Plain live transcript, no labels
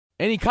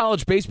Any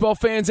college baseball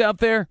fans out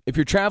there? If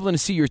you're traveling to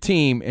see your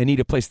team and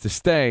need a place to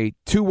stay,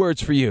 2 words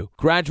for you: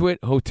 Graduate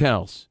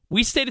Hotels.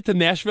 We stayed at the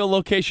Nashville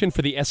location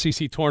for the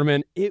SEC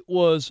tournament. It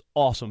was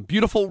awesome.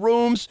 Beautiful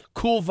rooms,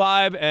 cool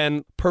vibe,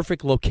 and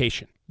perfect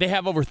location. They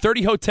have over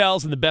 30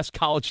 hotels in the best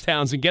college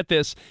towns, and get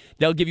this,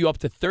 they'll give you up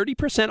to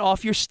 30%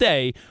 off your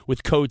stay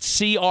with code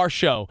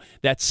CRSHOW.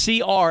 That's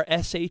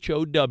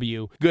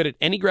CRSHOW. Good at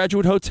any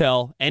Graduate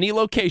Hotel, any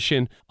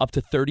location, up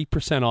to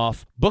 30%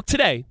 off. Book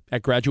today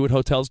at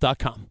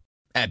graduatehotels.com.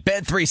 At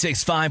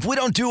Bet365, we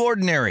don't do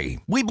ordinary.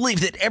 We believe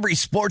that every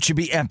sport should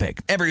be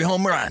epic. Every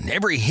home run,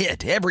 every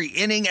hit, every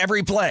inning,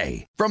 every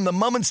play. From the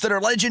moments that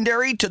are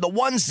legendary to the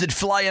ones that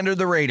fly under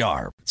the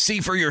radar. See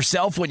for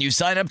yourself when you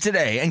sign up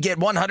today and get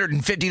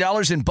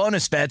 $150 in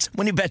bonus bets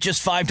when you bet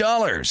just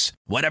 $5.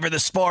 Whatever the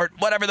sport,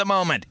 whatever the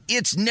moment,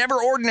 it's never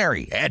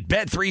ordinary at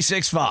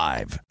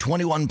Bet365.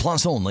 21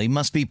 plus only.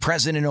 Must be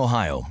present in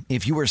Ohio.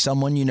 If you or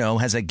someone you know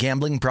has a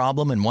gambling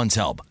problem and wants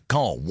help,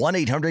 call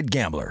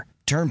 1-800-GAMBLER.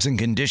 Terms and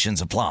conditions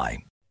apply.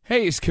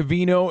 Hey, it's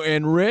Covino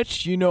and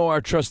Rich. You know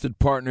our trusted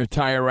partner,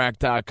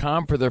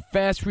 TireRack.com, for their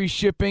fast free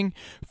shipping,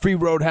 free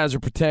road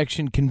hazard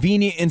protection,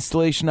 convenient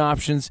installation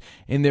options,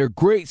 and their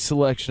great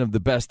selection of the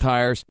best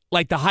tires,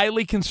 like the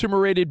highly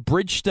consumer-rated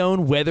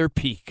Bridgestone Weather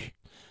Peak.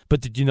 But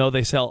did you know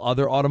they sell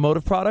other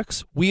automotive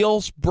products?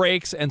 Wheels,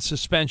 brakes, and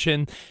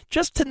suspension,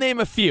 just to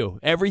name a few.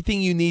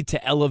 Everything you need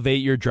to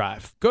elevate your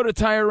drive. Go to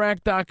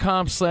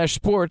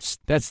TireRack.com/sports.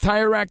 That's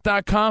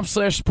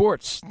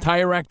TireRack.com/sports.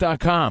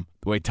 TireRack.com,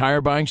 the way tire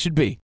buying should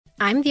be.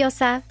 I'm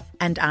Diosa.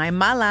 And I'm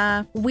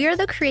Mala. We're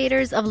the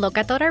creators of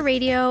Locatora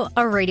Radio,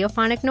 a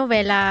radiophonic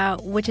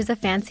novela, which is a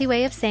fancy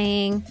way of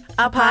saying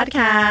a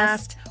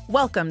podcast.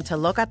 Welcome to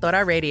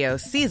Locatora Radio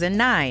Season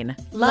 9.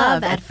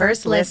 Love at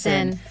First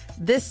Listen.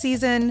 This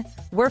season,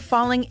 we're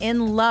falling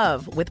in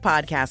love with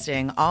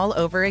podcasting all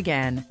over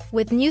again.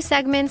 With new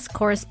segments,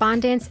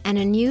 correspondence, and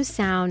a new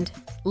sound.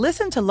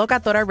 Listen to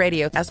Locatora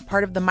Radio as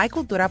part of the My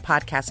Cultura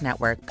Podcast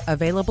Network.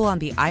 Available on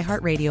the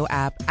iHeartRadio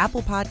app,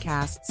 Apple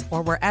Podcasts,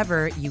 or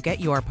wherever you get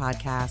your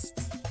podcasts.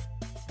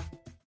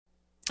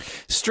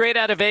 Straight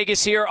out of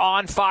Vegas here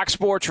on Fox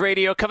Sports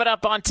Radio. Coming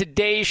up on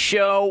today's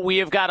show, we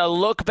have got a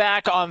look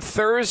back on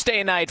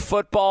Thursday Night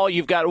Football.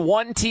 You've got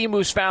one team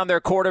who's found their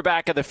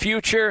quarterback of the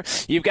future.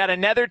 You've got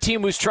another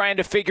team who's trying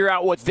to figure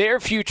out what their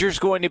future is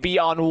going to be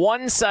on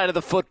one side of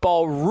the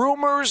football.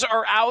 Rumors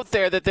are out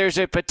there that there's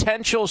a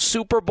potential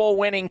Super Bowl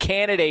winning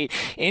candidate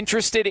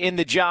interested in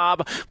the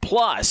job.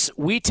 Plus,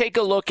 we take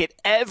a look at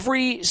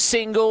every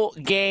single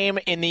game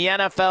in the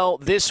NFL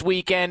this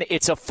weekend.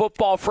 It's a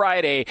Football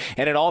Friday,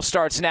 and it all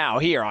starts now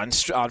here on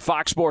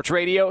Fox Sports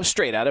Radio,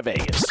 straight out of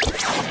Vegas.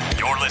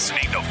 You're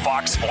listening to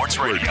Fox Sports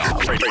Radio.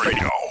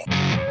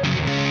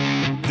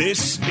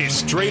 This is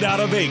Straight Out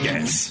of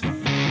Vegas.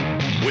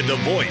 With the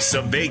voice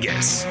of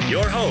Vegas,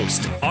 your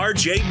host,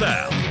 RJ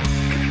Bell.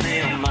 Give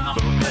me a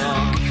number,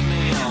 girl. Give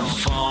me a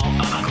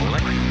phone. I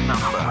collect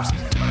numbers.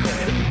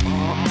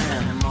 More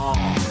and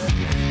more.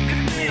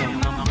 Give me a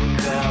number,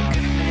 girl.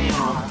 Give me a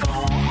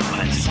phone.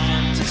 My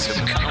scientists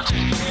are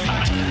counting. I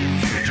tell you,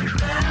 future.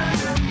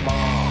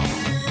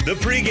 The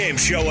pregame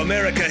show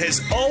America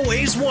has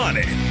always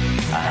wanted.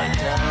 I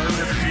tell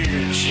the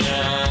future.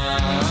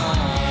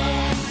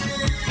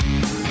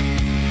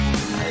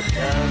 I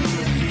tell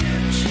the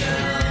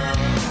future.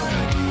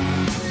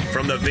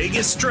 From the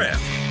Vegas Strip,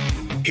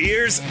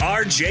 here's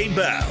RJ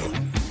Bell.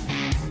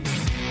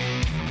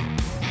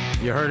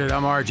 You heard it.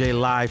 I'm RJ,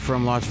 live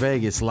from Las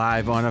Vegas,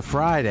 live on a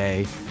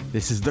Friday.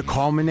 This is the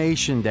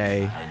culmination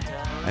day,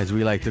 as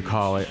we like to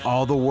call it.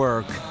 All the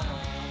work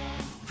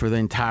for the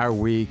entire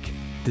week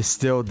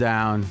distilled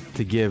down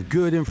to give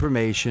good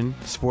information.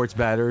 Sports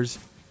bettors,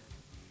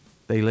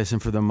 they listen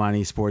for the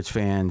money. Sports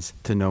fans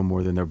to know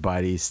more than their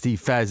buddies.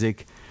 Steve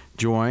Fezzik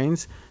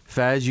joins.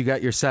 Fez, you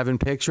got your 7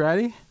 picks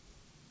ready?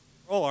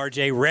 Roll,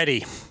 RJ,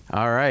 ready.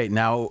 All right.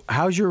 Now,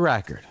 how's your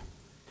record?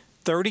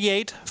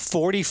 38,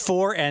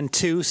 44, and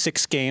 2,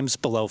 6 games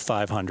below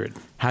 500.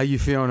 How you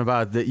feeling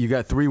about that? You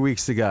got 3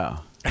 weeks to go.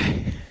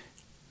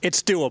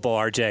 It's doable,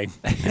 RJ.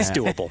 It's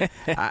doable.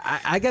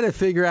 I got to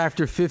figure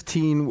after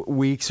 15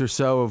 weeks or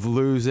so of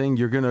losing,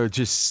 you're going to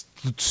just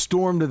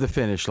storm to the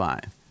finish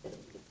line.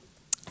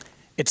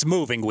 It's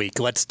moving week.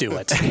 Let's do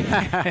it.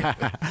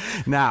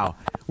 Now,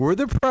 we're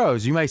the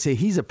pros. You might say,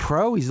 he's a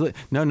pro?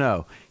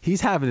 No.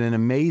 He's having an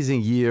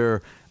amazing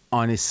year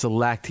on his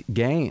select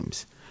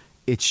games.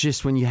 It's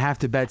just when you have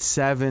to bet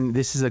 7,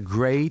 this is a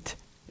great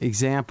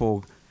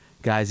example.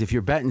 Guys, if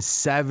you're betting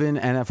 7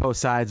 NFL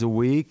sides a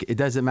week, it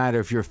doesn't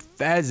matter if you're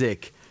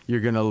Fezzik, you're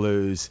going to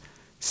lose.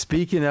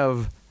 Speaking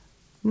of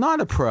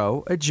not a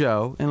pro, a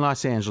Joe in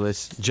Los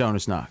Angeles,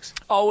 Jonas Knox.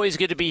 Always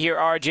good to be here,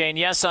 RJ. And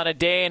yes, on a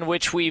day in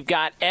which we've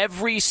got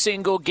every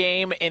single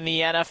game in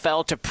the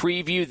NFL to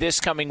preview this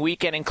coming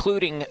weekend,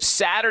 including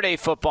Saturday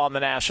football in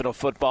the National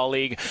Football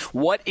League.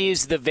 What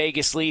is the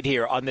Vegas lead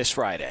here on this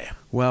Friday?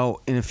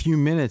 Well, in a few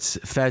minutes,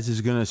 Fez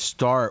is going to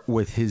start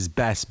with his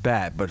best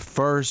bet. But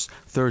first,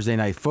 Thursday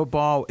Night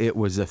Football, it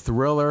was a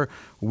thriller.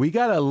 We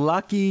got a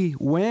lucky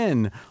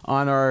win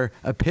on our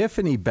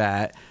Epiphany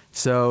bet.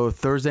 So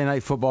Thursday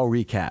Night Football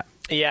recap.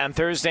 Yeah, and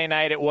Thursday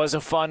night it was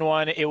a fun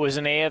one. It was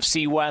an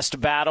AFC West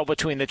battle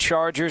between the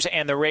Chargers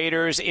and the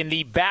Raiders in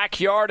the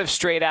backyard of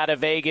Straight Outta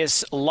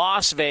Vegas,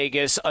 Las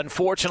Vegas.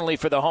 Unfortunately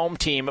for the home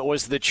team, it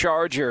was the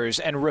Chargers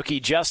and rookie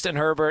Justin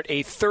Herbert,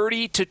 a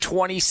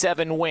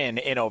 30-27 win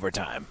in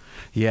overtime.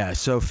 Yeah,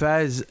 so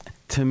Fez,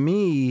 to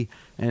me,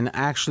 and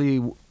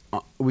actually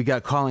we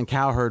got Colin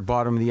Cowherd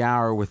bottom of the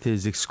hour with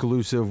his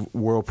exclusive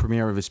world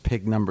premiere of his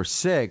pick number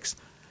 6.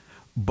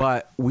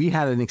 But we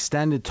had an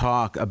extended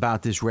talk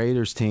about this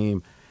Raiders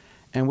team,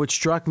 and what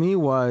struck me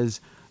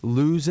was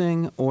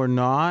losing or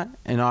not,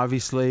 and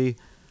obviously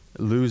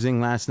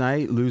losing last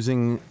night,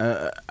 losing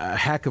a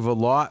heck of a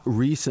lot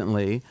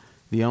recently,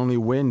 the only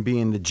win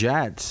being the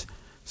Jets.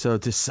 So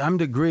to some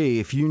degree,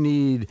 if you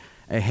need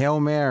a Hail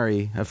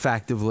Mary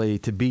effectively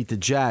to beat the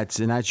Jets,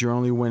 and that's your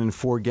only win in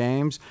 4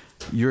 games,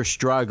 you're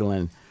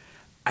struggling.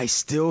 I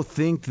still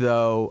think,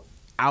 though,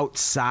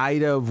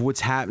 outside of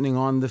what's happening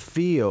on the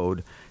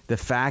field, the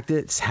fact that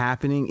it's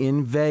happening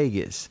in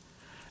Vegas,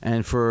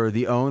 and for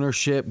the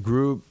ownership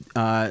group,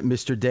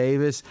 Mr.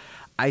 Davis,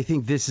 I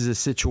think this is a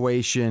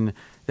situation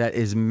that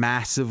is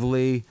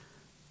massively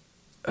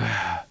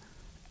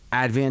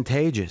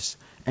advantageous.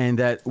 And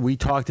that we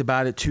talked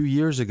about it 2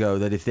 years ago,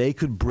 that if they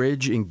could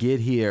bridge and get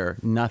here,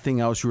 nothing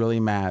else really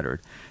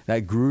mattered.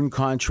 That Gruden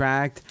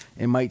contract,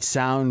 it might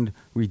sound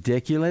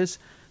ridiculous,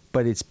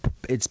 but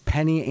it's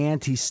penny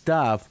ante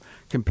stuff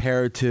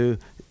compared to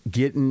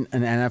getting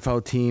an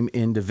NFL team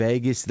into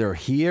Vegas. They're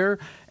here,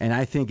 and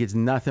I think it's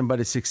nothing but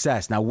a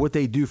success. Now, what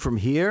they do from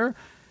here,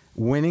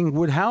 winning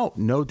would help,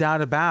 no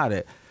doubt about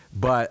it.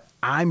 But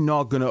I'm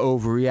not going to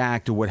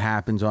overreact to what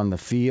happens on the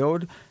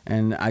field,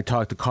 and I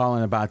talked to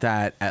Colin about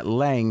that at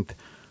length.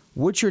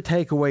 What's your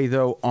takeaway,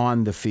 though,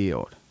 on the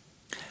field?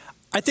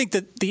 I think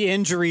that the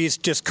injuries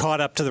just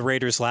caught up to the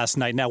Raiders last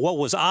night. Now, what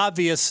was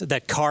obvious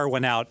that Carr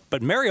went out,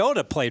 but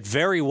Mariota played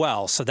very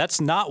well, so that's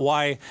not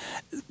why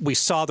we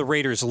saw the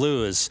Raiders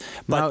lose.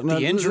 But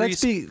the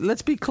injuries.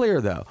 Let's be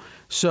clear, though.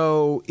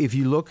 So if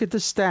you look at the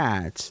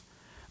stats,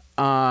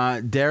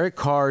 Derek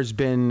Carr's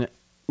been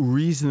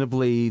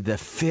reasonably the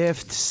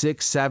 5th,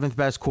 6th, 7th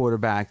best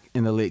quarterback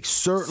in the league,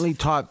 certainly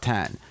top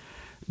 10.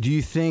 Do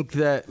you think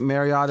that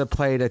Mariota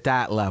played at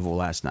that level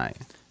last night?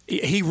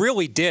 He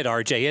really did,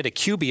 RJ. He had a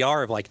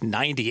QBR of like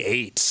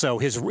 98, so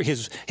his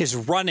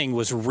running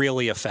was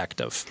really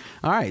effective.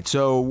 All right,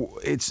 so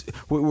it's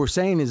what we're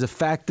saying is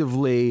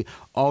effectively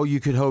all you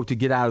could hope to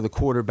get out of the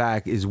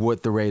quarterback is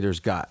what the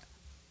Raiders got.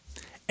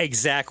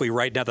 Exactly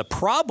right. Now, the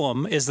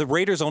problem is the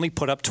Raiders only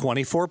put up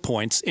 24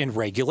 points in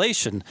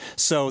regulation.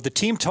 So the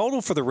team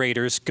total for the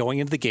Raiders going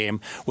into the game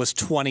was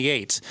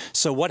 28.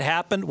 So what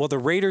happened? Well, the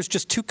Raiders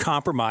just too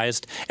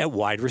compromised at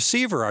wide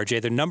receiver,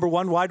 RJ. Their number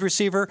 1 wide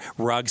receiver,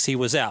 Ruggs, he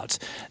was out.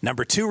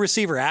 Number 2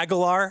 receiver,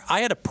 Aguilar, I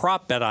had a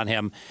prop bet on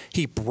him.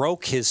 He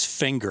broke his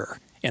finger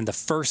in the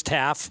first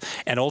half,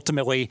 and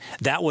ultimately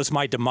that was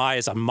my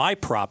demise on my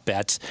prop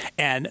bet.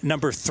 And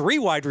number 3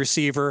 wide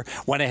receiver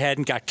went ahead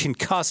and got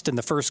concussed in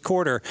the first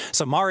quarter.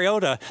 So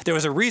Mariota, there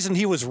was a reason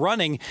he was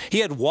running.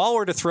 He had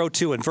Waller to throw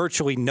to and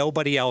virtually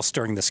nobody else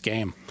during this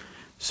game.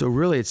 So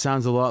really it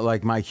sounds a lot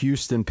like my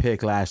Houston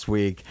pick last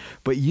week,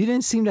 but you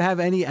didn't seem to have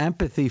any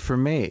empathy for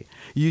me.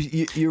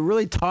 You're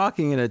really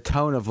talking in a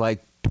tone of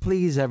like,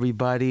 please,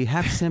 everybody,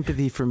 have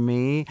sympathy for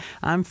me.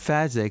 I'm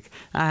Fezzik.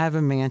 I have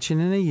a mansion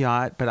and a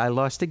yacht, but I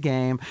lost a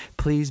game.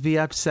 Please be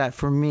upset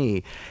for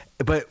me.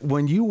 But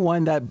when you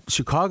won that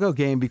Chicago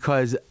game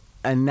because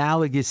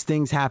analogous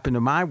things happened to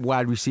my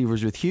wide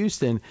receivers with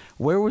Houston,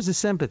 where was the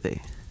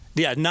sympathy?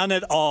 Yeah, none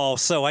at all.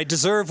 So I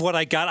deserve what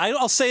I got.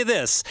 I'll say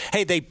this.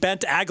 Hey, they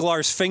bent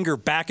Aguilar's finger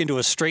back into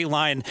a straight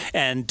line,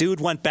 and dude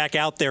went back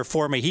out there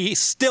for me. He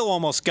still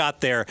almost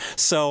got there,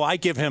 so I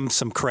give him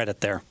some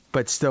credit there.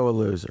 But still a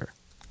loser.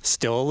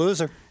 Still a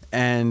loser.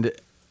 And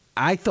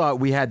I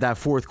thought we had that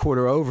fourth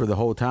quarter over the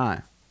whole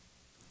time.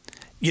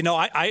 You know,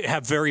 I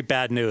have very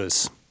bad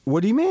news.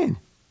 What do you mean?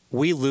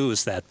 We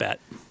lose that bet.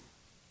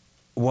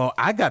 Well,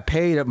 I got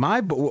paid at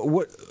my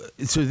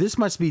so this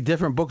must be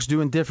different books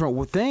doing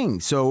different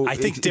things. So I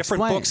think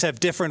different books have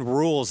different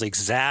rules.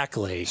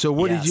 Exactly. So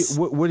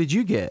what did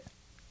you get?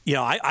 You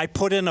know, I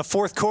put in a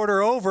fourth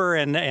quarter over,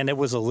 and it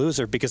was a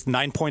loser because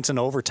 9 points in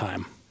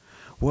overtime.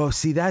 Well,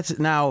 see, that's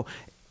now.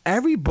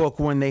 Every book,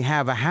 when they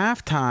have a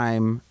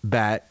halftime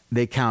bet,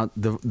 they count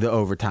the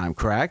overtime,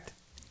 correct?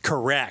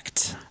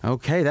 Correct.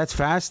 Okay, that's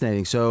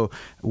fascinating. So,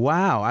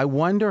 wow, I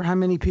wonder how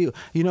many people,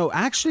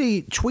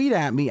 actually tweet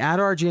at me at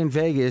RJ in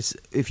Vegas.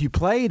 If you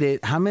played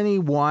it, how many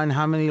won,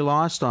 how many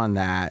lost on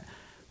that?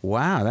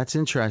 Wow, that's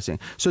interesting.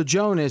 So,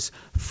 Jonas,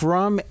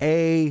 from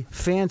a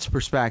fan's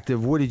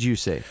perspective, what did you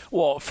say?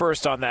 Well,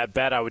 first on that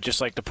bet, I would just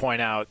like to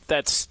point out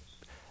that's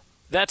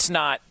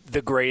not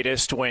the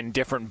greatest when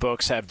different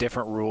books have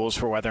different rules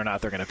for whether or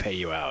not they're going to pay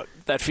you out.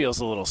 that feels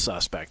a little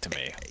suspect to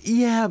me.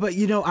 Yeah, but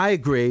I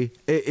agree.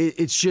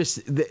 It's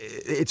just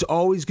it's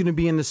always going to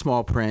be in the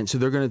small print, so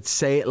they're going to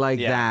say it like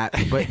that.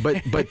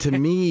 But to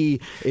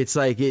me, it's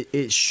like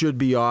it should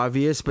be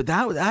obvious. But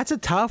that's a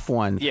tough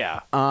one.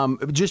 Yeah.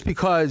 Just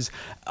because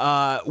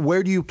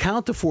where do you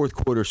count the fourth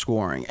quarter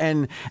scoring?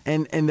 And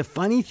the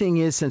funny thing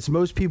is, since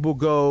most people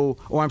go,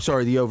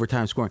 the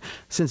overtime scoring.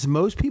 Since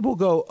most people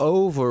go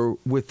over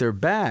with their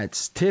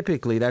bets,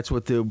 typically that's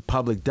what the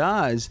public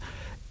does.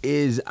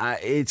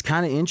 It's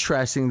kind of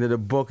interesting that a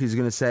book is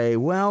going to say,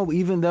 well,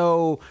 even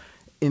though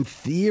in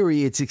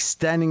theory it's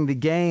extending the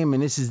game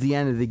and this is the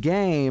end of the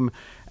game,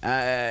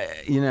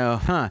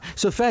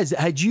 So, Fez,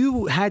 had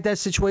you had that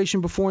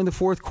situation before in the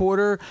fourth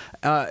quarter,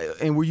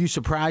 and were you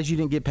surprised you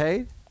didn't get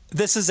paid?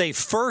 This is a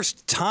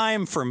first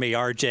time for me,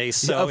 RJ,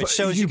 so it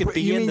shows you can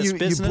be in this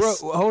business.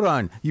 Hold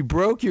on. You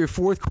broke your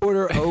fourth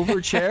quarter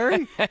over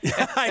cherry?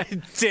 I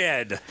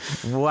did.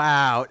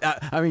 Wow.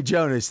 I mean,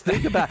 Jonas,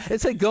 think about it.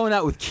 It's like going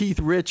out with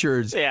Keith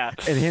Richards and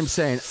him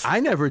saying,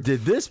 I never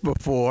did this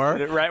before.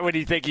 Right when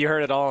you think you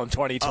heard it all in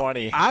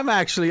 2020.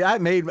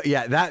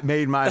 That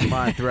made my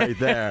month right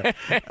there.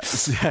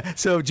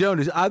 So,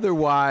 Jonas,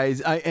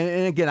 otherwise,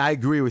 and again, I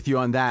agree with you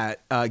on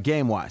that,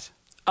 game-wise.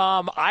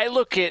 I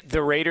look at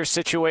the Raiders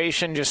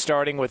situation, just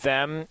starting with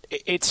them.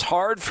 It's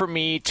hard for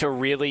me to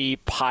really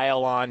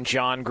pile on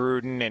John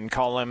Gruden and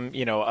call him,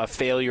 a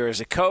failure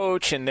as a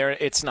coach, and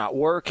it's not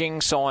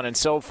working, so on and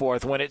so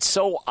forth, when it's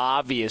so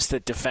obvious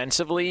that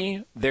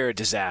defensively they're a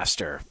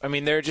disaster. I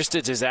mean, they're just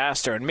a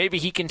disaster, and maybe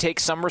he can take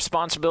some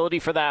responsibility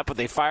for that, but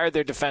they fired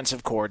their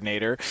defensive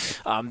coordinator.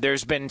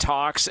 There's been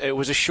talks. It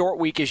was a short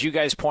week, as you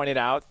guys pointed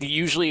out.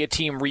 Usually a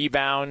team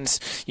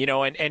rebounds,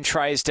 and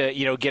tries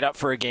to, get up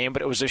for a game,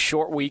 but it was a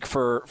short week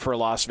for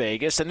Las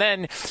Vegas. And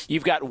then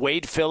you've got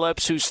Wade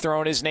Phillips, who's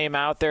thrown his name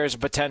out there as a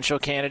potential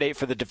candidate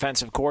for the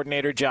defensive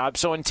coordinator job.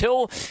 So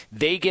until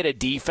they get a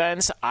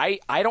defense, I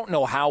don't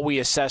know how we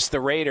assess the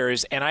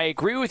Raiders. And I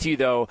agree with you,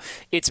 though.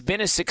 It's been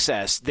a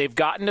success. They've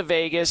gotten to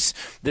Vegas.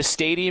 The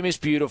stadium is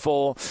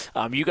beautiful.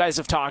 You guys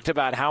have talked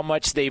about how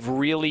much they've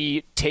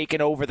really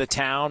taken over the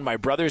town. My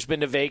brother's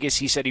been to Vegas.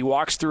 He said he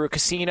walks through a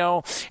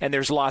casino, and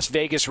there's Las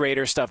Vegas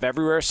Raiders stuff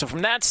everywhere. So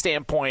from that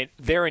standpoint,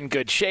 they're in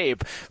good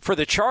shape. For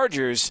the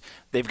Chargers,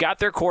 they've got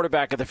their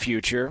quarterback of the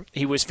future.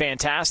 He was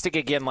fantastic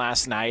again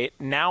last night.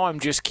 Now I'm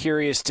just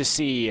curious to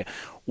see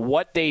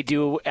what they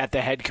do at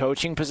the head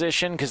coaching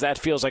position, because that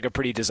feels like a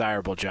pretty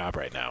desirable job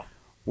right now.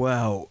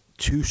 Well,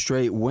 2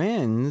 straight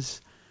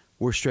wins.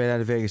 We're straight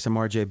out of Vegas. I'm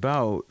RJ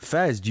Bell.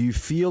 Fez, do you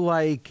feel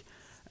like,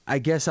 I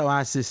guess I'll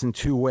ask this in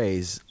 2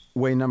 ways.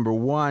 Way number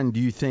 1,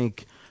 do you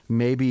think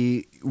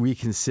maybe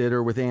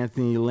reconsider with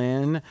Anthony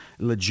Lynn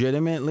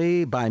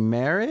legitimately by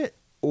merit?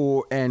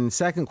 And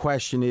second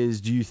question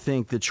is, do you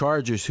think the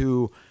Chargers,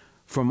 who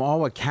from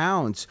all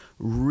accounts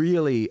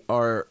really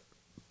are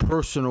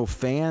personal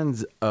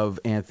fans of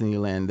Anthony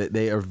Lynn, that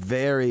they are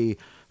very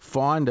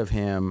fond of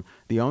him,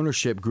 the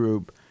ownership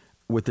group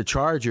with the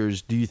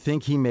Chargers, do you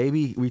think he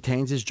maybe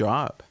retains his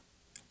job?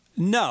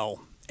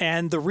 No.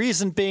 And the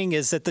reason being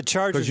is that the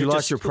Chargers. Because you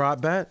lost your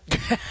prop bet?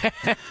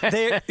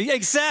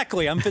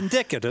 Exactly. I'm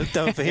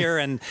vindicative here.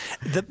 And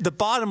the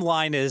bottom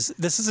line is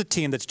this is a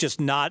team that's just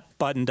not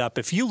buttoned up.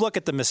 If you look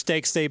at the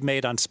mistakes they've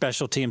made on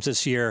special teams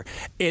this year,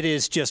 it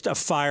is just a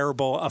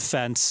fireable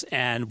offense.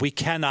 And we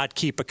cannot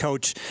keep a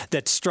coach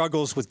that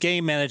struggles with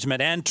game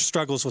management and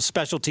struggles with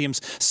special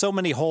teams. So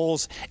many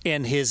holes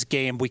in his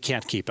game, we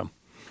can't keep him.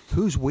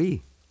 Who's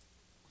we?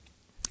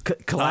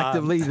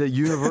 Collectively, the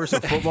universe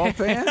of football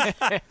fans?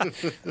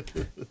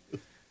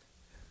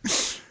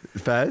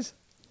 Fez?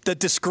 The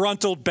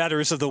disgruntled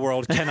bettors of the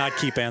world cannot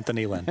keep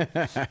Anthony Lynn.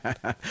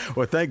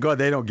 Well, thank God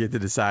they don't get to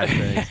decide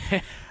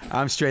things.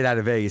 I'm straight out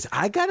of Vegas.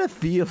 I got a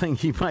feeling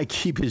he might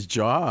keep his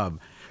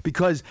job.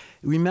 Because,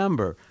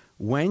 remember,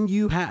 when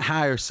you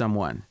hire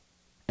someone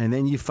and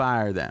then you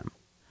fire them,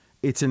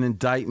 it's an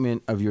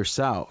indictment of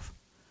yourself.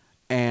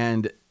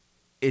 And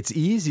it's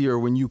easier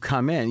when you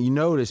come in. You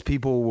notice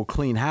people will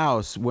clean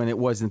house when it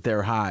wasn't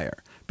their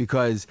hire.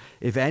 Because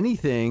if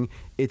anything,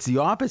 it's the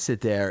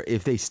opposite there.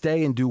 If they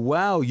stay and do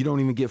well, you don't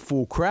even get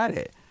full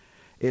credit.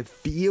 It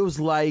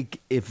feels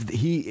like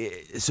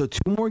so 2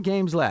 more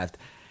games left.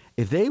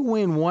 If they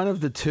win one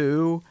of the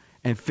 2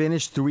 and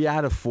finish 3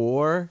 out of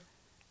 4,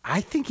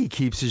 I think he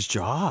keeps his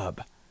job.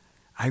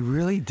 I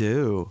really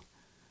do.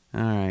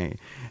 All right.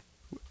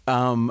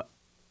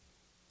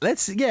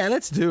 Let's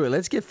do it.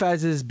 Let's get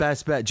Fez's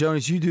best bet.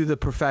 Jonas, you do the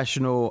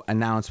professional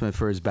announcement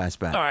for his best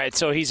bet. All right,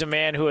 so he's a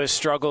man who has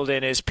struggled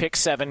in his pick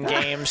 7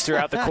 games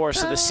throughout the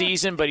course of the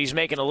season, but he's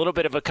making a little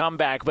bit of a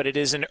comeback. But it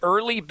is an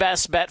early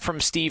best bet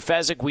from Steve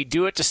Fezzik. We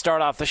do it to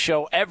start off the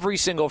show every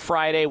single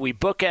Friday. We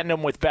bookend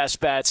them with best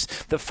bets.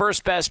 The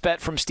first best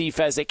bet from Steve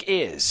Fezzik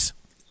is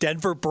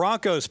Denver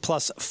Broncos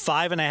plus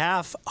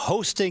 5.5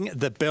 hosting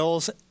the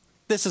Bills.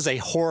 This is a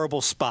horrible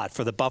spot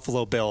for the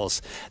Buffalo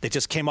Bills. They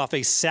just came off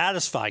a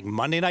satisfying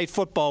Monday Night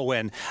Football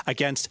win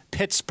against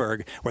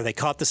Pittsburgh, where they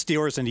caught the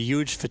Steelers in a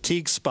huge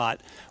fatigue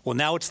spot. Well,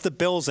 now it's the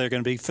Bills that are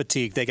going to be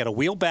fatigued. They got to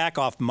wheel back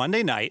off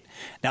Monday night.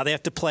 Now they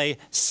have to play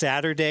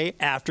Saturday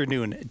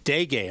afternoon,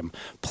 day game.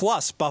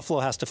 Plus,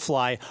 Buffalo has to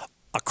fly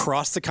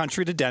across the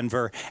country to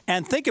Denver.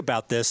 And think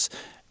about this.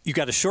 You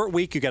got a short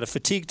week, you got a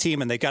fatigue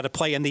team, and they got to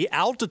play in the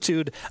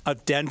altitude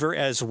of Denver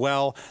as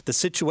well. The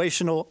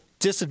situational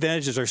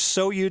disadvantages are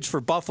so huge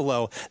for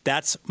Buffalo.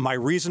 That's my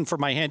reason for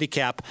my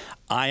handicap.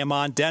 I am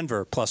on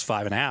Denver plus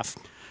 5.5.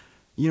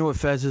 You know what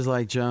Fez is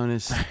like,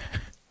 Jonas?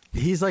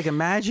 He's like,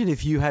 imagine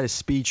if you had a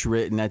speech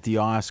written at the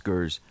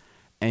Oscars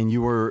and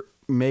you were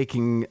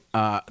making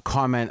a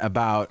comment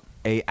about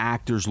a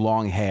actor's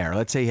long hair.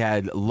 Let's say he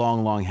had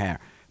long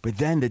hair. But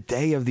then the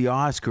day of the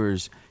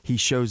Oscars, he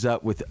shows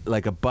up with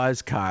like a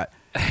buzz cut,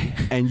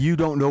 and you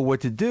don't know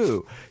what to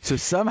do. So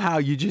somehow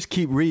you just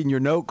keep reading your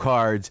note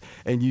cards,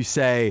 and you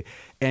say,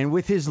 and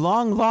with his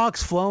long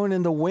locks flowing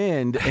in the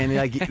wind, and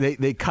like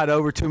they cut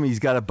over to him, he's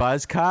got a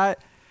buzz cut.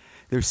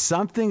 There's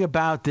something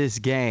about this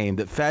game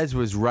that Fez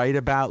was right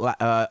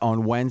about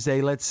on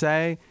Wednesday, let's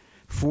say.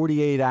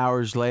 48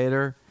 hours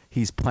later,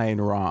 he's playing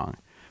wrong.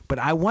 But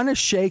I want to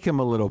shake him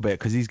a little bit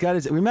because he's got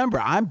his – remember,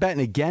 I'm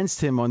betting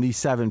against him on these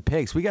 7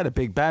 picks. We got a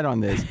big bet on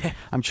this.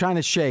 I'm trying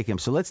to shake him.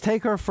 So let's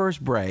take our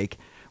first break.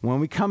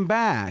 When we come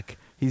back,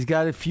 he's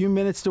got a few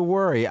minutes to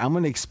worry. I'm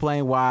going to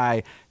explain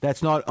why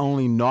that's not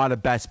only not a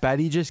best bet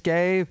he just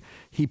gave,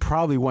 he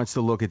probably wants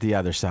to look at the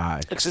other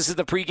side. This is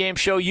the pregame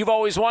show you've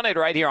always wanted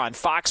right here on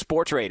Fox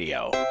Sports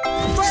Radio.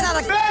 Straight out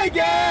of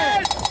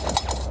Vegas!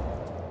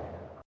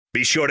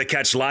 Be sure to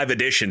catch live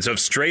editions of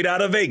Straight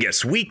Outta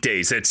Vegas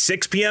weekdays at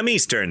 6 p.m.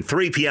 Eastern,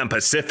 3 p.m.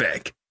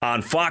 Pacific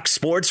on Fox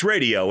Sports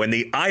Radio and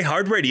the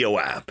iHeartRadio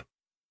app.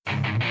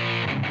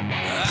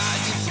 I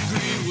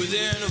disagree with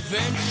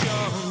intervention.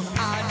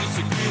 I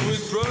disagree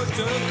with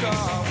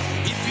protocol.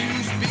 If you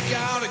speak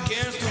out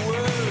against the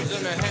words,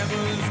 then the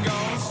hammer's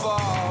gonna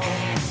fall.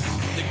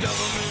 The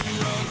government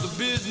runs the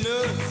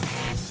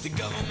business. The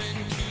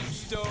government keeps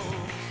stores.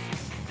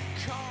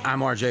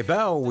 I'm RJ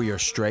Bell. We are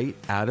Straight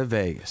Outta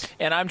Vegas.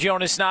 And I'm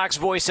Jonas Knox,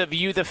 voice of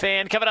You, the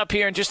Fan. Coming up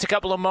here in just a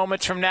couple of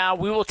moments from now,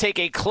 we will take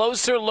a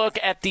closer look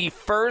at the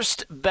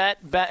first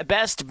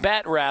best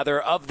bet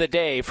of the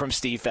day from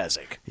Steve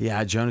Fezzik.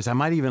 Yeah, Jonas, I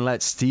might even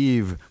let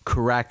Steve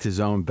correct his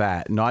own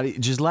bet.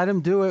 Just let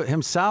him do it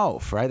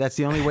himself, right? That's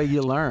the only way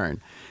you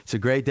learn. It's a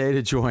great day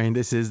to join.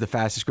 This is the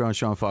fastest growing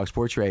show on Fox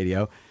Sports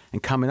Radio.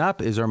 And coming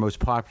up is our most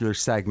popular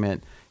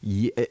segment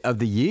of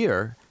the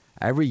year.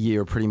 Every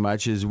year, pretty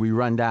much, is we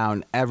run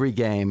down every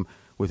game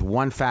with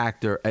one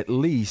factor at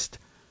least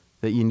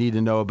that you need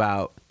to know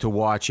about to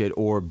watch it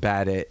or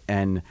bet it.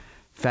 And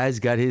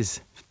Fez got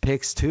his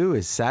picks too,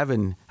 his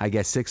 7, I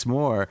guess 6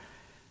 more.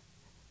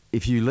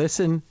 If you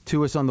listen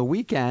to us on the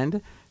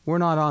weekend, we're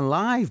not on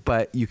live,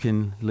 but you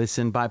can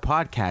listen by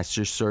podcast.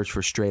 Just search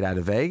for Straight Outta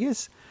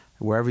Vegas,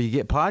 wherever you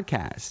get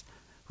podcasts.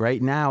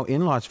 Right now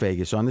in Las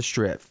Vegas on the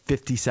Strip,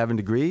 57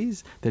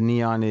 degrees. The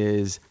neon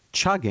is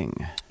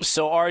chugging.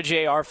 So,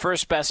 RJ, our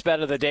first best bet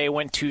of the day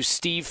went to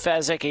Steve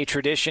Fezzik, a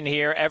tradition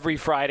here every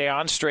Friday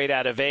on Straight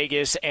Outta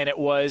Vegas, and it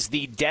was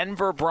the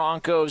Denver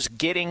Broncos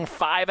getting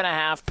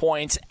 5.5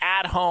 points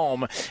at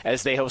home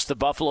as they host the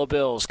Buffalo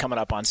Bills coming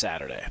up on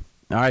Saturday.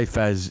 All right,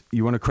 Fez,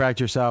 you want to correct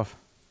yourself?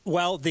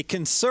 Well, the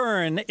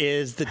concern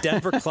is the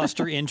Denver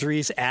cluster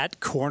injuries at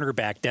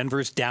cornerback.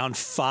 Denver's down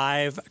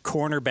 5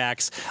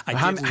 cornerbacks.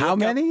 How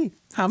many?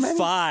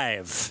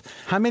 5.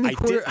 How many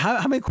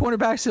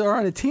cornerbacks are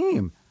on a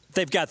team?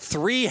 They've got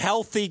 3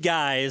 healthy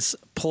guys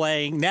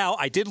playing. Now,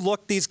 I did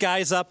look these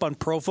guys up on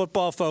Pro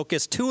Football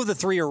Focus. 2 of the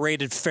 3 are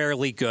rated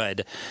fairly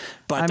good.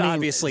 But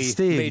obviously,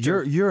 Steve,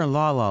 you're in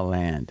La La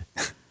Land.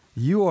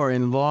 You are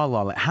in La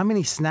La Land. How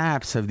many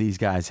snaps have these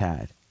guys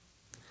had?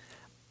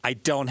 I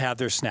don't have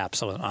their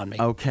snaps on me.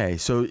 Okay,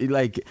 so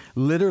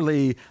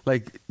literally,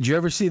 did you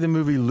ever see the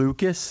movie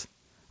Lucas?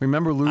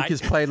 Remember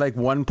Lucas played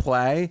one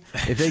play?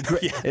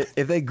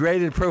 If they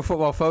graded Pro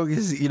Football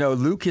Focus,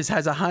 Lucas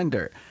has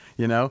 100.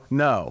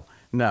 No.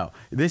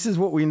 This is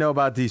what we know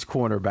about these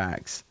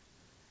cornerbacks.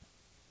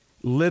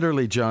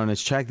 Literally,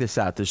 Jonas, check this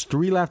out. There's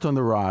 3 left on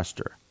the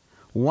roster.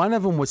 One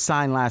of them was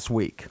signed last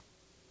week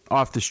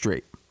off the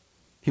street.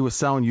 He was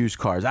selling used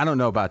cars. I don't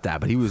know about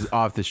that, but he was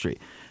off the street.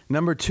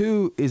 Number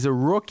 2 is a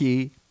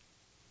rookie.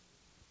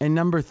 And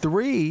number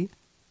 3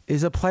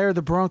 is a player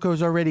the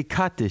Broncos already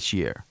cut this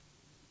year.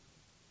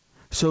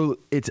 So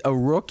it's a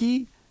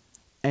rookie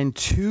and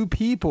 2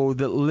 people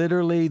that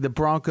literally the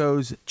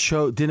Broncos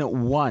didn't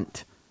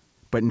want,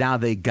 but now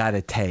they got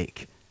to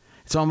take.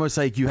 It's almost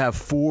like you have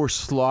 4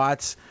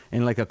 slots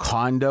in a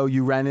condo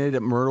you rented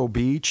at Myrtle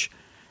Beach,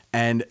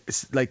 and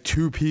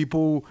 2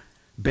 people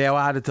bail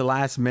out at the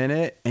last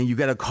minute, and you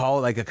got to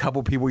call a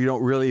couple people you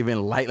don't really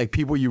even like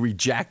people you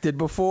rejected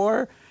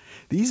before.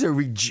 These are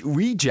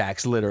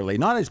rejects, literally,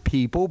 not as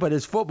people, but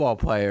as football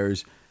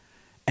players,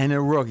 and a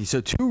rookie.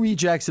 So 2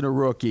 rejects and a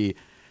rookie.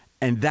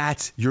 And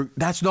that's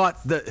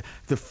not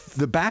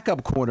the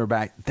backup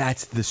cornerback.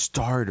 That's the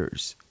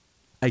starters.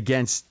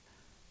 against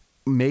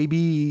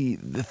maybe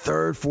the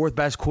third, fourth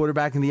best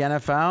quarterback in the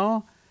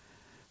NFL?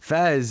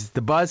 Fez,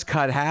 the buzz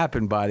cut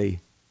happened, buddy.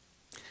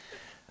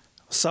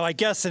 So I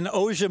guess in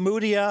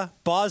Ojemudia,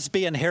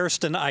 Bosby, and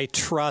Hairston, I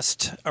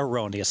trust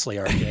erroneously,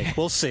 RJ.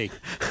 We'll see.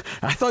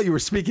 I thought you were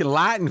speaking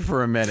Latin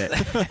for a minute.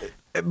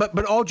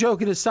 But all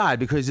joking aside,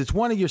 because it's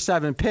one of your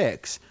 7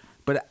 picks,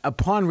 but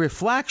upon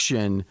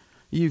reflection,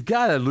 you've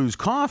got to lose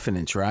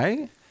confidence,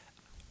 right?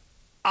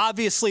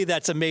 Obviously,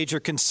 that's a major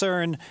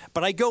concern,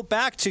 but I go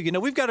back to,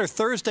 we've got our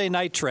Thursday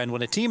night trend.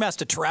 When a team has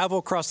to travel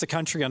across the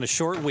country on a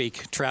short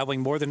week,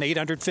 traveling more than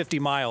 850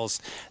 miles,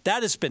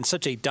 that has been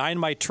such a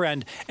dynamite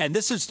trend. And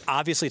this is,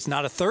 obviously, it's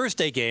not a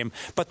Thursday game,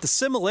 but the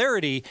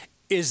similarity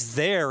is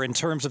there in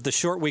terms of the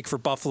short week for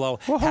Buffalo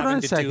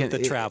having to do the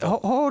travel.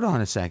 Hold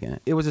on a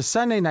second. It was a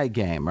Sunday night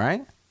game,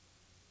 right?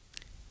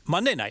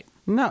 Monday night.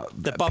 No.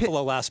 That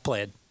Buffalo last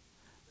played.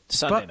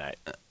 Sunday night.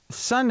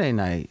 Sunday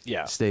night,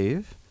 yeah.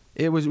 Steve.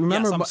 It was,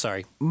 remember, yes, I'm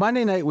sorry.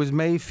 Monday night was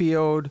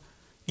Mayfield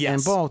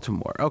and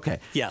Baltimore. Okay.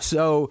 Yes.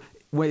 So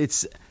when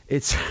it's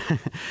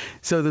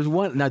so there's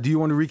one. Now, do you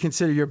want to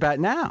reconsider your bet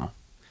now?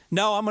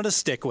 No, I'm going to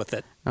stick with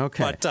it.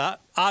 Okay. But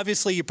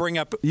obviously, you bring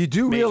up. You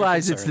do major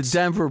realize concerns. it's the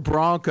Denver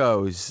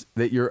Broncos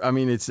that you're. I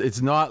mean,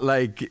 it's not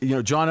like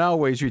John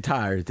Elway's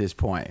retired at this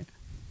point.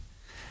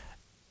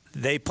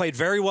 They played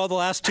very well the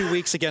last 2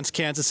 weeks against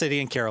Kansas City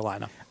and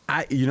Carolina.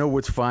 You know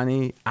what's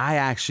funny? I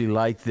actually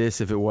like this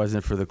if it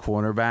wasn't for the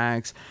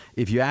cornerbacks.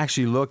 If you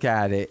actually look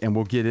at it, and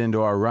we'll get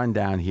into our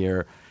rundown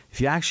here, if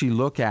you actually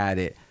look at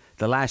it,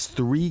 the last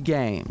 3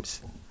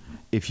 games,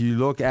 if you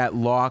look at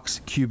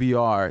Locke's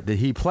QBR that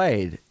he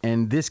played,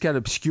 and this got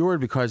obscured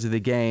because of the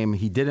game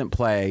he didn't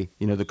play,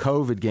 the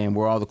COVID game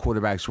where all the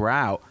quarterbacks were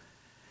out,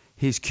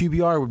 his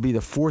QBR would be the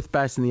 4th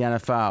best in the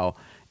NFL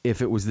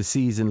if it was the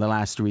season the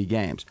last 3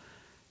 games.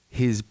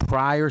 His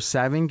prior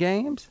 7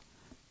 games,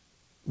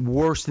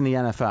 worst in the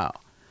NFL.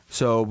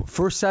 So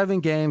first 7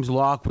 games,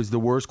 Locke was the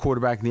worst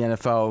quarterback in the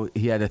NFL.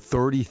 He had a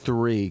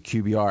 33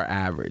 QBR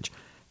average.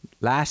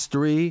 Last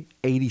 3,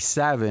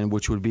 87,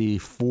 which would be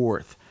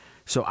 4th.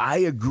 So I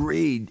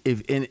agreed.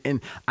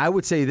 And I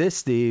would say this,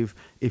 Steve,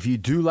 if you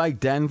do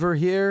like Denver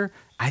here,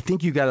 I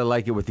think you got to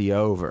like it with the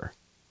over.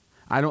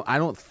 I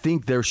don't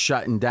think they're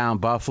shutting down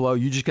Buffalo.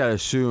 You just got to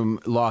assume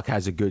Locke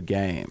has a good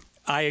game.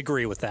 I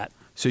agree with that.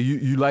 So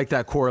you like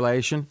that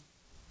correlation?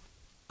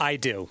 I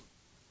do.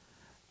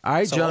 All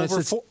right, so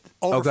Jonas.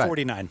 Over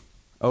 49.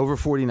 Over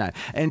 49.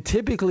 And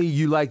typically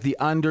you like the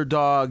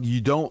underdog. You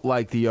don't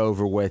like the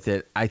over with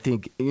it. I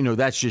think,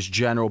 that's just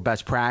general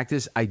best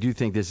practice. I do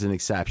think this is an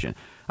exception.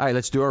 All right,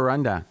 let's do a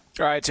rundown.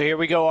 All right, so here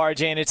we go,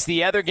 RJ, and it's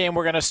the other game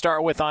we're going to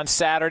start with on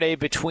Saturday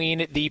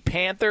between the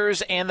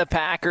Panthers and the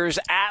Packers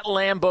at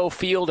Lambeau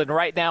Field. And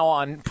right now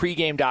on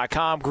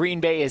pregame.com,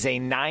 Green Bay is a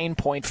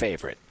 9-point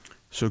favorite.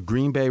 So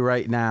Green Bay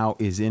right now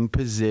is in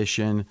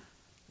position,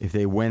 if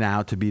they win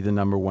out, to be the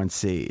number 1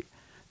 seed.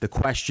 The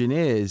question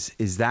is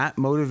that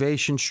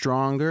motivation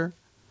stronger,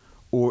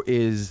 or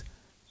is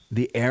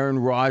the Aaron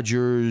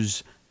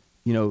Rodgers,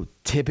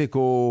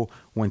 typical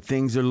when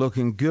things are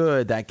looking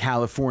good, that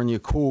California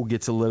cool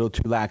gets a little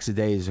too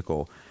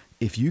lackadaisical?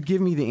 If you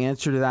give me the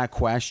answer to that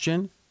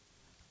question,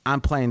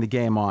 I'm playing the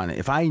game on it.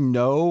 If I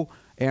know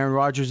Aaron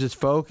Rodgers is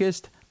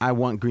focused, I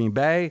want Green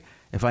Bay.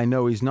 If I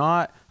know he's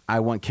not, I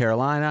want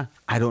Carolina.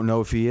 I don't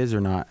know if he is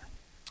or not.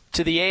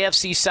 To the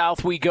AFC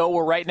South we go.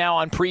 We're right now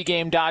on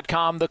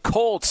pregame.com. The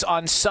Colts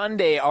on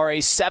Sunday are a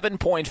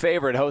 7-point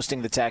favorite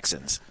hosting the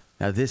Texans.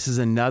 Now, this is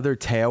another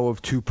tale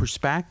of 2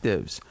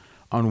 perspectives.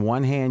 On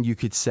one hand, you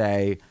could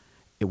say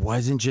it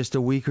wasn't just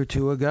a week or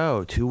 2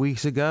 ago, 2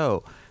 weeks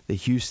ago, that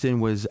Houston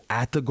was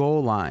at the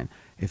goal line.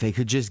 If they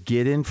could just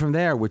get in from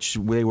there, which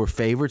they were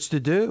favorites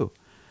to do.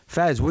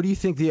 Fez, what do you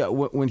think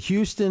when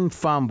Houston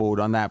fumbled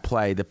on that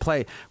play, the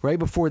play right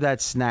before that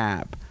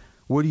snap,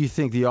 what do you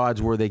think the odds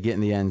were they get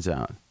in the end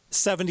zone?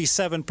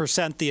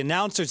 77%. The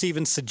announcers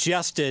even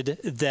suggested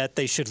that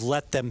they should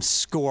let them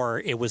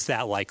score. It was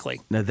that likely.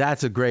 Now,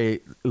 that's a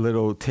great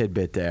little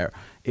tidbit there.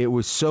 It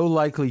was so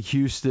likely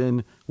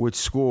Houston would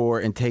score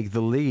and take the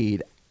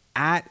lead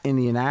at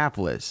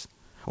Indianapolis.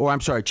 Or,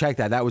 I'm sorry, check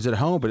that. That was at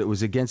home, but it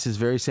was against this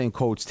very same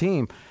Colts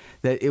team.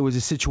 That it was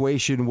a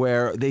situation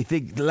where they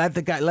think, let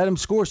him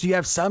score so you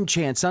have some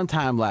chance, some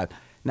time left.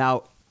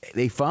 Now,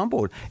 they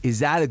fumbled. Is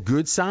that a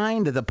good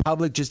sign that the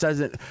public just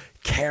doesn't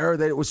care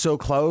that it was so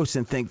close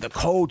and think the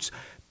Colts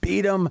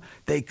beat them,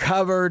 they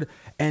covered,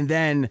 and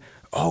then,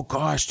 oh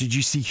gosh, did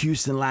you see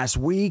Houston last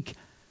week?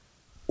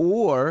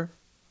 Or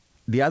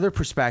the other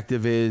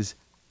perspective is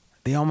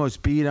they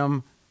almost beat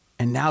them,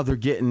 and now they're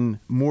getting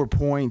more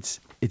points.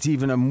 It's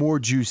even a more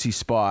juicy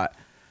spot.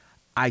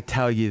 I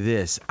tell you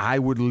this, I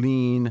would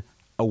lean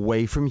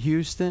away from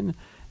Houston.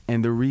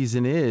 And the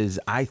reason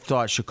is I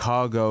thought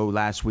Chicago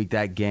last week,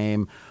 that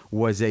game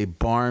was a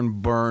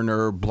barn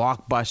burner,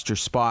 blockbuster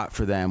spot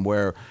for them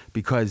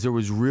because there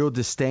was real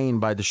disdain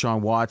by Deshaun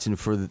Watson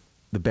for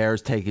the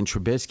Bears taking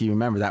Trubisky.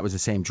 Remember, that was the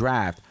same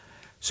draft.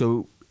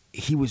 So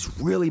he was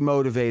really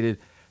motivated.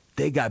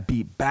 They got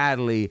beat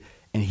badly.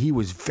 and he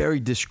was very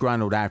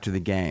disgruntled after the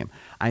game.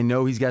 I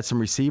know he's got some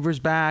receivers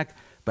back,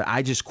 but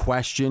I just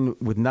question,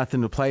 with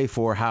nothing to play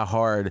for, how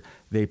hard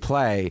they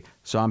play,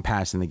 so I'm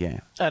passing the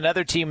game.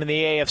 Another team in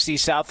the AFC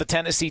South, the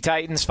Tennessee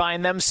Titans,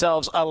 find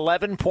themselves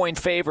 11-point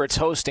favorites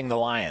hosting the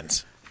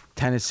Lions.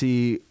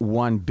 Tennessee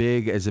won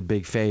big as a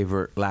big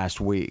favorite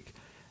last week.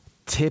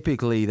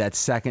 Typically, that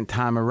second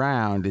time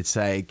around, it's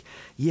like,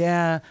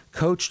 yeah,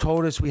 Coach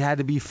told us we had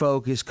to be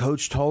focused.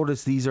 Coach told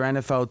us these are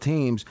NFL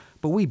teams,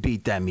 but we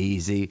beat them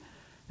easy.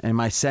 And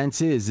my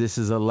sense is this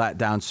is a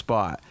letdown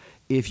spot.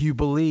 If you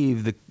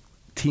believe the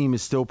team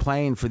is still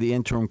playing for the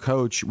interim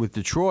coach with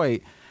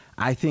Detroit,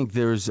 I think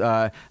there's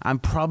I'm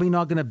probably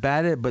not going to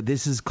bet it, but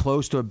this is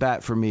close to a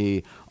bet for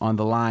me on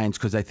the Lions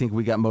because I think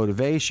we got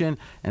motivation,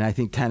 and I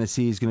think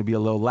Tennessee is going to be a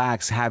little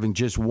lax, having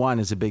just won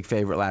as a big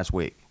favorite last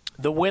week.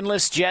 The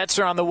winless Jets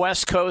are on the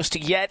West Coast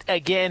yet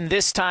again,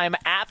 this time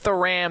at the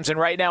Rams, and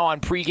right now on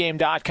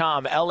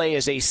pregame.com, LA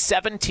is a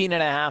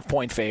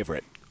 17.5-point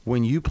favorite.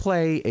 When you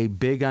play a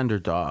big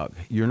underdog,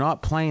 you're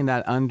not playing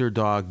that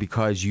underdog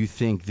because you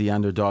think the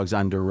underdog's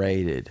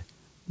underrated.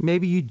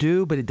 Maybe you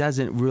do, but it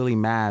doesn't really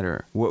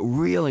matter. What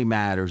really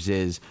matters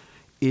is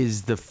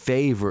the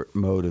favorite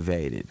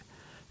motivated?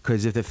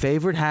 Because if the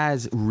favorite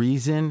has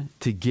reason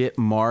to get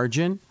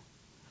margin,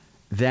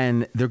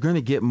 then they're going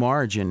to get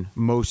margin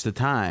most of the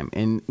time.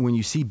 And when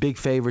you see big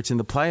favorites in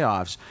the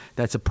playoffs,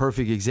 that's a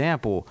perfect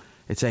example.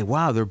 It's like,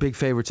 wow, they're big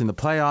favorites in the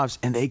playoffs,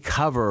 and they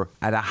cover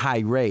at a high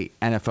rate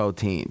NFL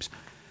teams.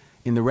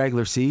 In the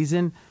regular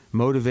season,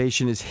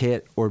 motivation is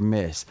hit or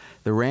miss.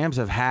 The Rams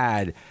have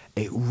had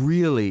a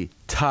really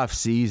tough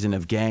season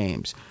of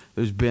games.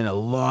 There's been a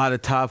lot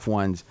of tough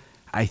ones.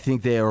 I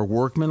think they are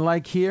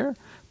workmanlike here,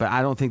 but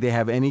I don't think they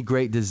have any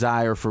great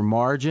desire for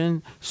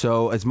margin.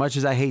 So as much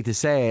as I hate to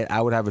say it,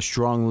 I would have a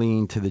strong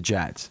lean to the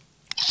Jets.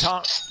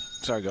 Tom,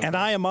 sorry, go ahead. And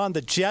I am on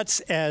the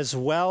Jets as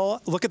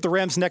well. Look at the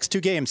Rams' next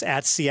two games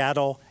at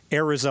Seattle,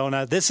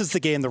 Arizona. This is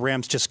the game the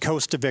Rams just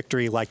coast to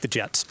victory like the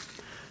Jets.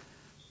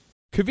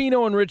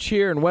 Covino and Rich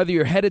here, and whether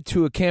you're headed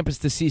to a campus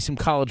to see some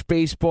college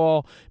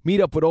baseball,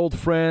 meet up with old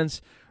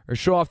friends, or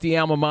show off the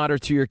alma mater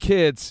to your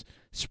kids,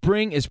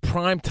 spring is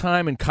prime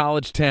time in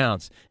college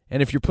towns.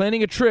 And if you're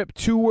planning a trip,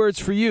 2 words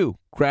for you: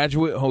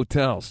 Graduate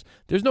Hotels.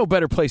 There's no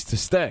better place to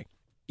stay.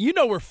 You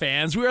know we're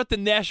fans. We were at the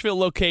Nashville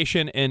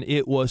location, and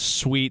it was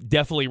sweet.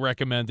 Definitely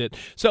recommend it.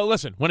 So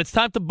listen, when it's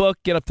time to book,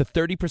 get up to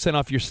 30%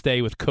 off your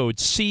stay with code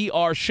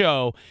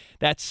CRSHOW.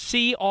 That's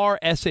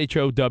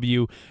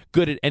CRSHOW.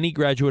 Good at any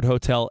Graduate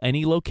Hotel,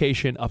 any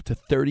location, up to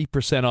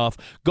 30% off.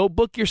 Go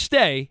book your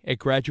stay at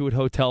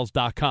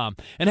graduatehotels.com.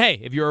 And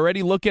hey, if you're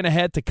already looking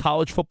ahead to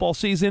college football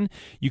season,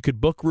 you could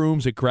book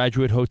rooms at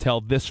Graduate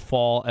Hotel this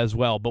fall as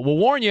well. But we'll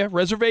warn you,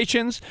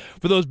 reservations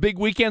for those big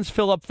weekends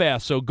fill up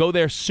fast, so go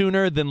there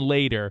sooner than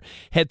later.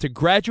 Head to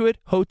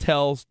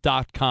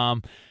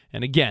graduatehotels.com.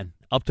 And again,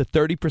 up to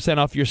 30%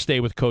 off your stay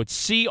with code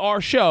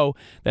CRSHOW.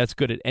 That's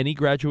good at any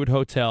Graduate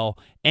Hotel,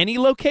 any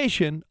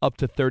location, up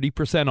to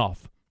 30%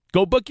 off.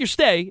 Go book your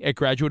stay at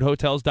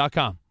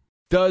graduatehotels.com.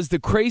 Does the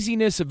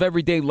craziness of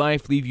everyday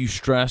life leave you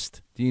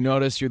stressed? Do you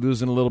notice you're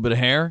losing a little bit of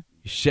hair?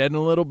 You're shedding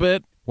a little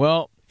bit?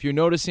 Well, if you're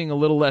noticing a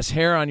little less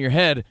hair on your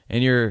head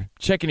and you're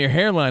checking your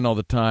hairline all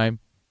the time,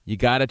 you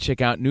got to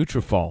check out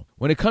Nutrafol.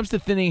 When it comes to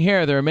thinning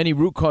hair, there are many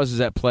root causes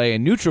at play,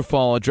 and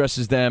Nutrafol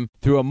addresses them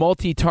through a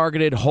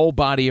multi-targeted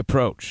whole-body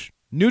approach.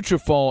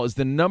 Nutrafol is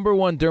the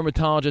 #1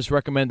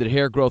 dermatologist-recommended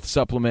hair growth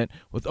supplement,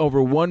 with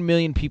over 1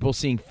 million people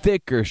seeing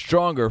thicker,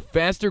 stronger,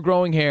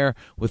 faster-growing hair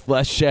with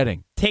less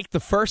shedding. Take the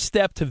first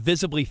step to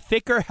visibly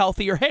thicker,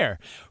 healthier hair.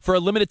 For a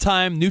limited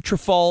time,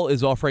 Nutrafol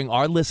is offering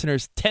our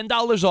listeners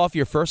 $10 off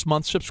your first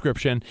month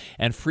subscription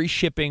and free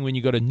shipping when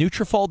you go to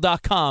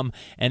Nutrafol.com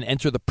and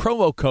enter the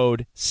promo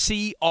code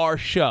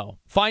CRSHOW.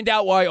 Find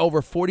out why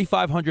over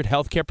 4,500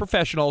 healthcare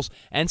professionals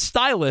and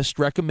stylists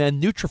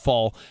recommend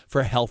Nutrafol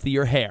for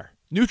healthier hair.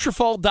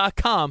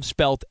 Nutrafol.com,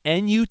 spelled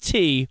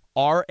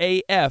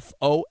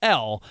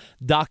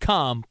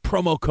Nutrafol.com,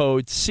 promo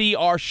code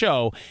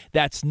CRSHOW.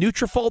 That's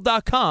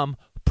Nutrafol.com,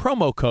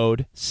 promo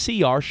code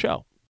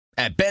CRSHOW.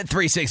 At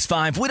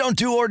Bet365, we don't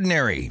do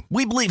ordinary.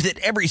 We believe that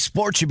every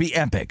sport should be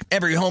epic.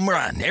 Every home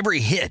run, every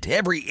hit,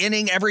 every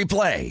inning, every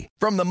play.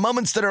 From the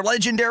moments that are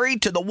legendary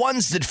to the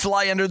ones that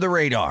fly under the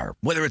radar.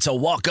 Whether it's a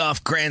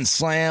walk-off grand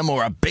slam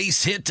or a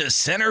base hit to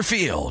center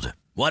field.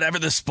 Whatever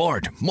the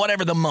sport,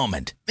 whatever the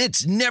moment,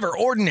 it's never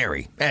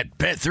ordinary at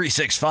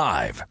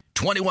Bet365.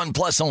 21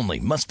 plus only.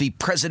 Must be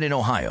present in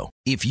Ohio.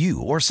 If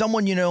you or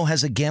someone you know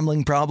has a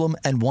gambling problem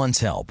and wants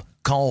help,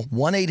 call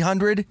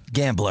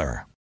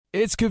 1-800-GAMBLER.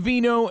 It's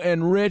Covino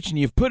and Rich, and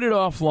you've put it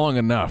off long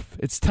enough.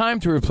 It's time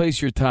to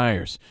replace your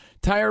tires.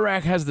 Tire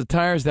Rack has the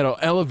tires that'll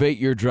elevate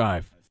your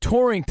drive.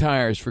 Touring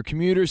tires for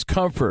commuters'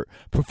 comfort.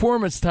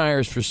 Performance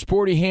tires for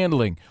sporty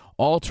handling.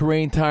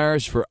 All-terrain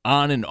tires for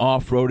on- and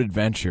off-road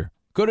adventure.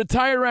 Go to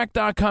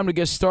TireRack.com to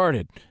get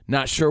started.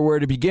 Not sure where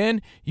to begin?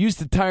 Use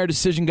the Tire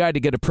Decision Guide to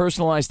get a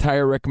personalized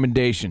tire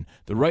recommendation.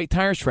 The right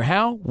tires for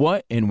how,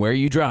 what, and where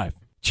you drive.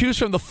 Choose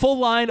from the full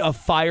line of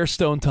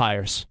Firestone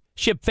tires.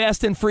 Ship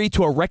fast and free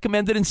to a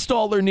recommended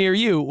installer near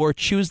you, or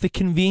choose the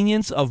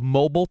convenience of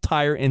mobile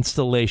tire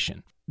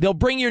installation. They'll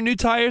bring your new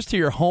tires to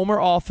your home or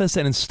office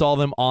and install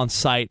them on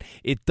site.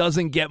 It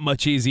doesn't get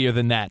much easier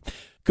than that.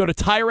 Go to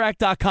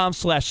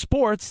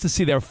TireRack.com/sports to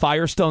see their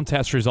Firestone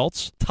test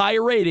results,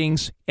 tire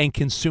ratings, and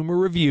consumer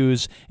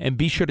reviews, and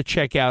be sure to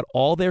check out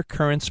all their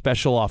current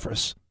special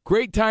offers.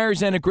 Great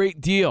tires and a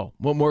great deal.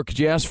 What more could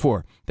you ask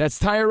for? That's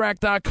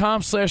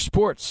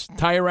TireRack.com/sports.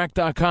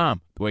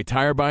 TireRack.com, the way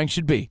tire buying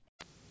should be.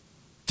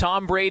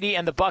 Tom Brady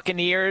and the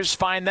Buccaneers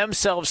find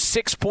themselves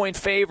 6-point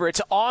favorites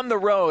on the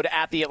road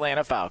at the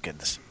Atlanta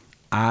Falcons.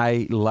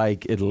 I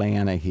like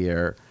Atlanta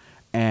here,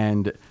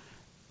 and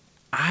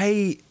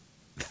I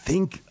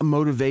think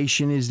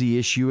motivation is the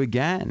issue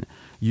again.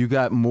 You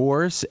got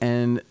Morris,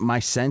 and my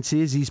sense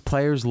is these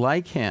players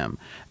like him,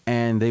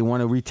 and they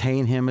want to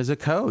retain him as a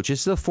coach.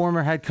 This is a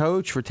former head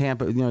coach for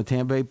Tampa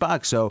Bay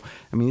Bucs. So,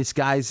 I mean, this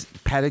guy's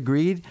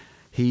pedigreed.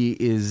 He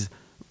is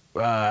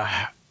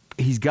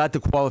he's got the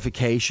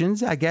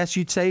qualifications, I guess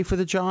you'd say, for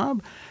the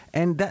job.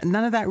 And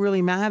none of that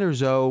really matters,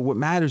 though. What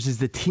matters is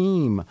the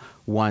team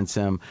wants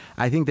him.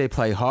 I think they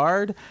play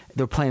hard.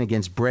 They're playing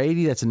against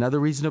Brady. That's another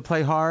reason to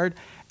play hard.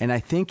 And I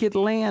think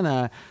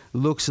Atlanta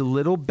looks a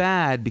little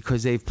bad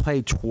because they've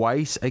played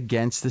twice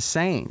against the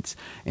Saints.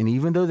 And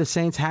even though the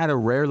Saints had a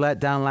rare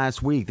letdown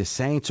last week, the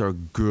Saints are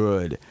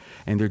good.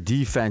 And their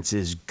defense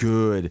is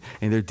good.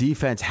 And their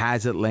defense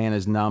has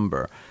Atlanta's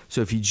number.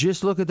 So if you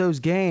just look at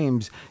those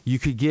games, you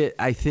could get,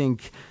 I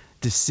think,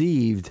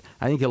 deceived.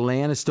 I think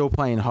Atlanta's still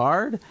playing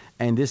hard,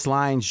 and this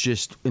line's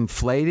just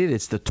inflated.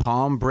 It's the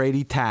Tom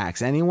Brady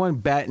tax. Anyone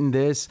betting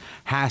this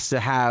has to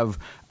have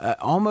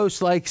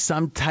almost like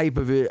some type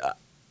of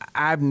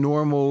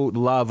abnormal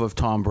love of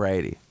Tom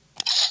Brady.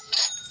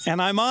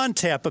 And I'm on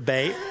Tampa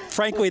Bay.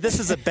 Frankly, this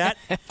is a bet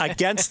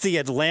against the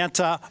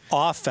Atlanta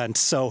offense.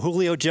 So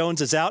Julio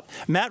Jones is out.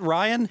 Matt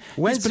Ryan,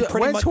 when's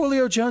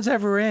Julio Jones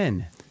ever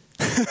in?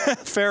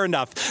 Fair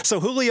enough.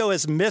 So Julio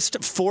has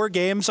missed 4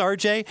 games,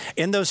 RJ.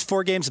 In those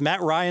 4 games, Matt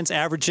Ryan's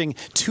averaging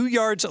 2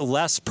 yards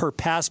less per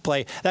pass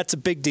play. That's a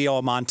big deal.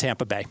 I'm on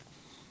Tampa Bay.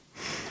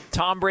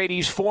 Tom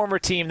Brady's former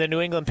team, the New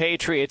England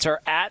Patriots,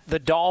 are at the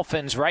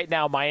Dolphins. Right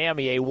now,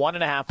 Miami, a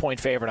 1.5-point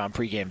favorite on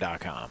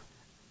pregame.com.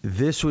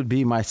 This would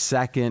be my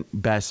second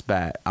best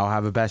bet. I'll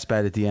have a best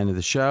bet at the end of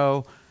the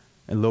show.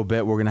 In a little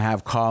bit, we're going to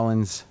have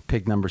Collins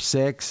pick number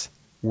 6,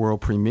 world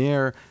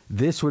premiere.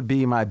 This would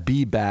be my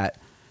B bet.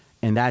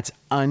 And that's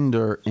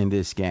under in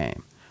this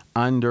game,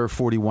 under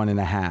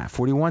 41.5.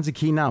 41's a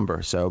key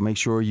number, so make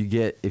sure you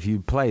get, if you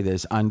play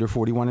this, under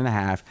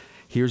 41.5.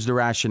 Here's the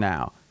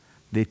rationale.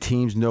 The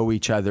teams know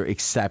each other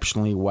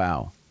exceptionally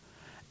well,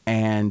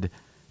 and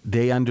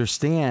they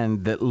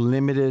understand that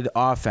limited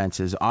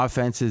offenses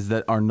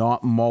that are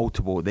not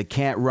multiple, they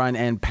can't run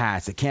and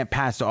pass, they can't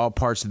pass to all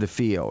parts of the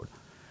field,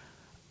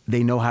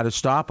 they know how to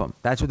stop them.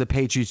 That's what the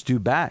Patriots do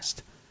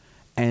best.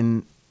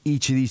 And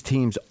each of these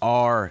teams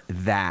are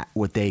that,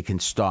 what they can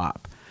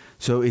stop.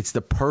 So it's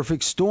the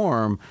perfect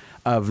storm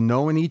of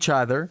knowing each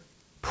other,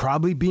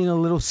 probably being a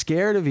little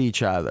scared of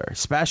each other,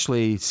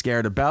 especially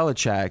scared of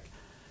Belichick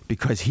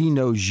because he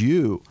knows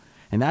you.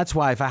 And that's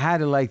why if I had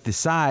to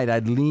decide,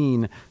 I'd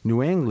lean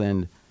New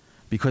England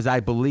because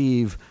I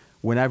believe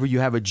whenever you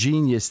have a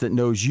genius that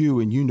knows you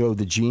and you know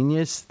the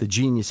genius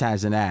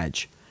has an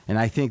edge. And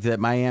I think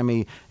that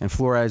Miami and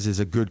Flores is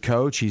a good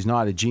coach. He's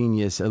not a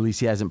genius. At least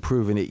he hasn't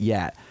proven it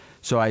yet.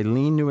 So I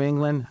lean New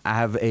England. I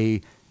have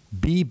a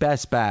B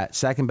best bet,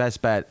 second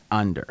best bet,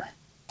 under.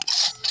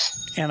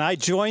 And I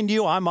joined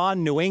you. I'm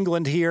on New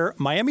England here.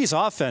 Miami's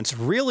offense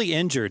really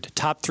injured.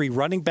 Top 3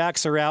 running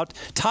backs are out.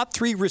 Top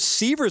 3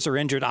 receivers are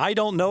injured. I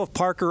don't know if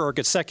Parker or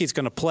Gesicki's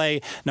going to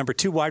play. Number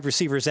 2 wide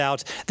receivers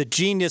out. The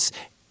genius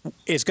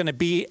is going to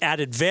be at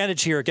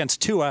advantage here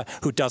against Tua,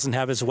 who doesn't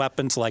have his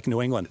weapons like New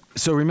England.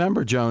 So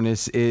remember,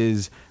 Jonas,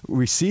 is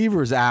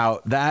receivers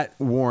out. That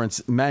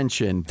warrants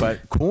mention,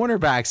 but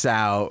cornerbacks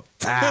out.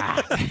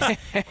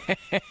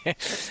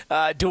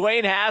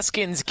 Dwayne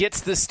Haskins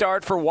gets the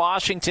start for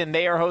Washington.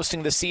 They are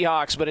hosting the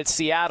Seahawks, but it's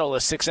Seattle, a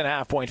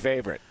 6.5-point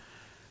favorite.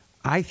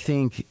 I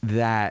think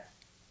that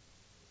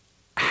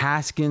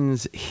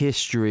Haskins'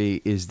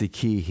 history is the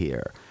key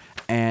here.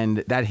 And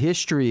that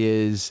history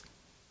is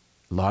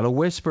a lot of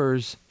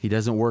whispers. He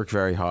doesn't work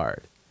very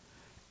hard.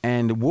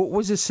 And what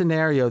was the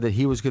scenario that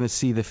he was going to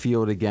see the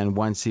field again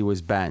once he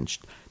was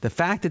benched? The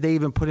fact that they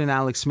even put in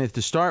Alex Smith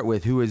to start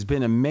with, who has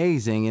been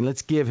amazing, and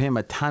let's give him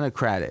a ton of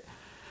credit.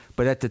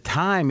 But at the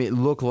time, it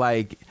looked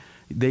like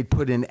they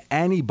put in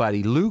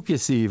anybody,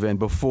 Lucas even,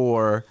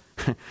 before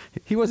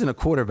he wasn't a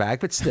quarterback,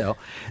 but still,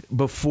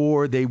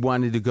 before they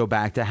wanted to go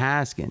back to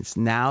Haskins.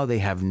 Now they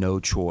have no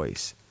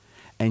choice.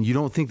 And you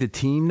don't think the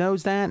team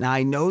knows that? Now,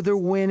 I know they're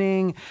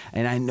winning,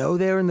 and I know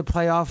they're in the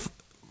playoff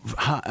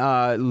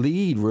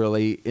lead,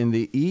 really, in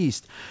the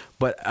East,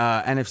 but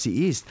NFC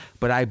East.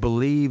 But I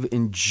believe,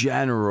 in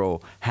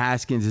general,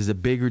 Haskins is a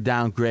bigger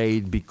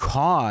downgrade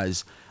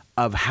because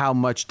of how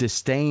much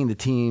disdain the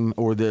team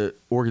or the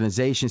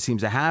organization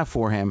seems to have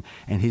for him,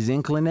 and his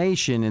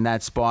inclination in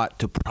that spot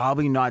to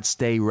probably not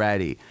stay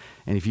ready.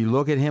 And if you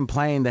look at him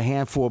playing the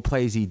handful of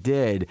plays he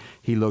did,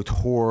 he looked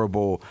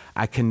horrible.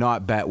 I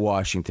cannot bet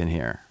Washington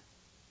here.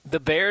 The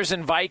Bears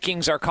and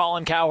Vikings are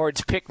Colin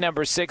Cowherd's pick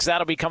number 6.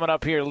 That'll be coming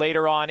up here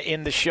later on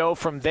in the show.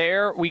 From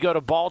there, we go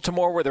to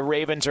Baltimore, where the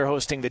Ravens are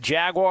hosting the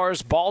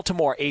Jaguars.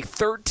 Baltimore, a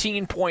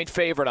 13-point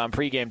favorite on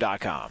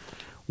pregame.com.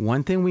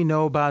 One thing we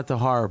know about the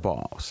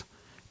Harbaughs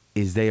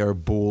is they are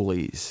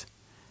bullies.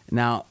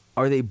 Now,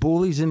 are they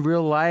bullies in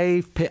real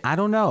life? I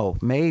don't know.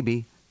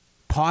 Maybe.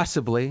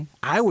 Possibly.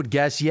 I would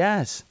guess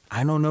yes.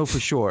 I don't know for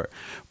sure.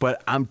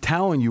 But I'm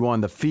telling you,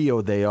 on the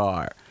field, they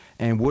are.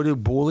 And what do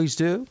bullies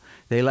do?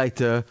 They like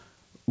to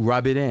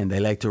rub it in.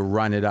 They like to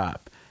run it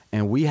up.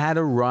 And we had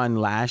a run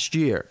last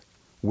year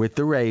with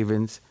the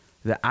Ravens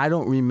that I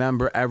don't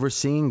remember ever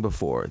seeing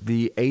before.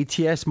 The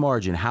ATS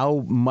margin,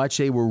 how much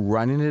they were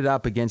running it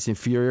up against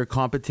inferior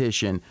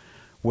competition,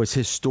 was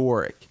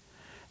historic.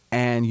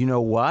 And you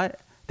know what?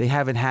 They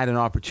haven't had an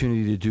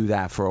opportunity to do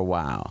that for a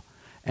while.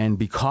 And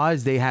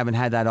because they haven't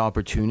had that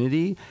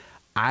opportunity,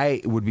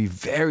 I would be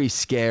very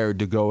scared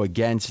to go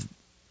against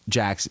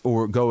Jackson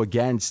or go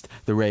against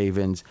the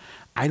Ravens.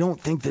 I don't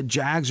think the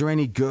Jags are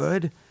any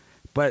good,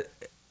 but,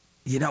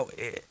 you know,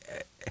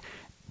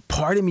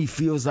 part of me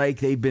feels like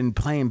they've been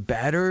playing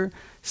better.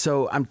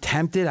 So I'm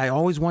tempted. I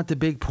always want the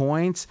big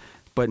points,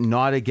 but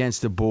not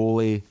against a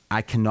bully.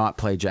 I cannot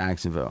play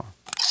Jacksonville.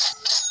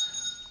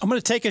 I'm going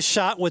to take a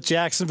shot with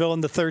Jacksonville in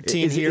the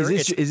 13 here.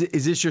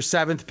 Is this your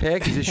 7th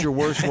pick? Is this your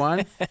worst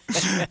one?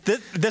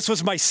 This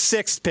was my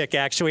 6th pick,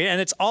 actually, and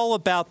it's all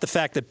about the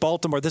fact that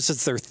Baltimore, this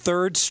is their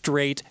 3rd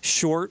straight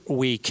short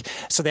week.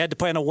 So they had to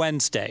play on a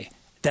Wednesday,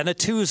 then a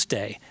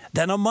Tuesday,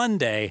 then a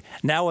Monday,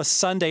 now a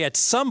Sunday. At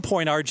some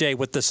point, RJ,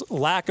 with this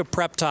lack of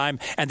prep time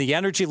and the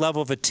energy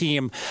level of a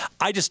team,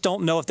 I just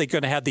don't know if they're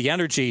going to have the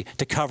energy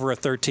to cover a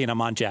 13.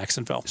 I'm on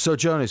Jacksonville. So,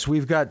 Jonas,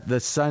 we've got the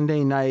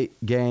Sunday night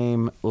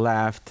game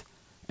left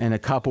and a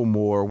couple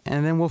more,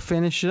 and then we'll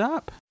finish it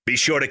up. Be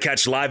sure to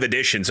catch live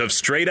editions of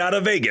Straight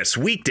Outta Vegas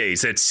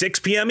weekdays at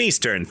 6 p.m.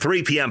 Eastern,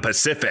 3 p.m.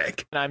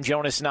 Pacific. I'm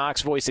Jonas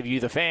Knox, voice of You,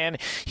 the Fan.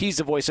 He's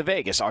the voice of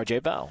Vegas,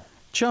 RJ Bell.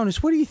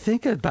 Jonas, what do you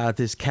think about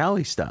this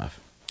Kelly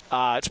stuff?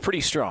 It's pretty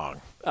strong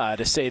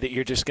to say that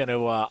you're just going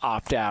to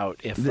opt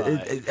out. If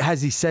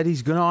has he said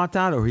he's going to opt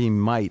out, or he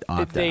might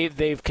opt out?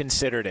 They've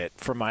considered it,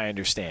 from my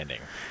understanding.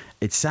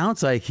 It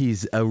sounds like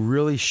he's a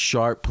really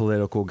sharp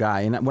political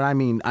guy. And what I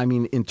mean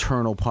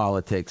internal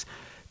politics.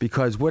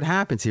 Because what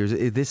happens here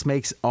is this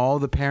makes all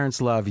the parents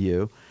love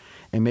you.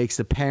 It makes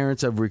the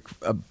parents of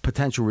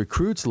potential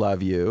recruits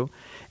love you.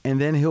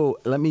 And then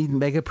let me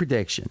make a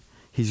prediction.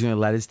 He's going to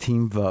let his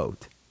team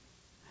vote.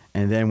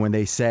 And then when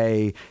they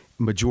say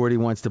majority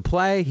wants to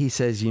play, he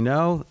says,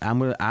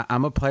 I'm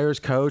a player's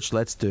coach.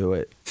 Let's do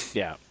it.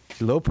 Yeah.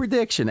 Low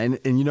prediction. And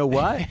you know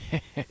what?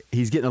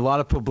 He's getting a lot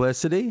of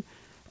publicity.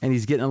 And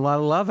he's getting a lot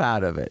of love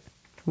out of it.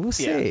 We'll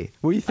see. Yeah.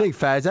 What do you think,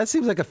 Faz? That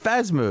seems like a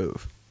Faz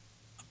move.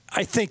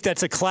 I think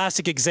that's a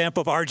classic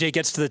example of RJ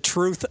gets to the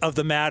truth of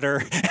the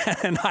matter,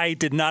 and I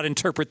did not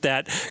interpret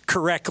that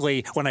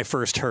correctly when I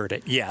first heard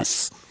it.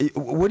 Yes.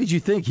 What did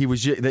you think? He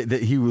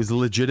was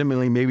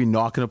legitimately maybe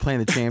not going to play in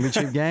the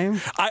championship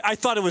game? I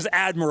thought it was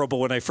admirable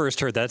when I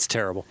first heard that. That's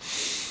terrible.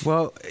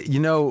 Well,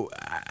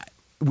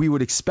 we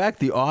would expect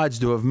the odds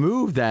to have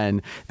moved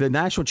then. The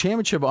national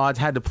championship odds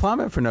had to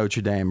plummet for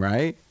Notre Dame,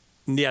 right?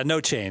 Yeah, no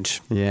change.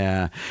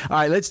 Yeah. All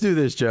right, let's do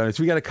this, Jonas.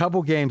 We got a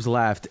couple games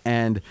left,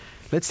 and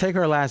let's take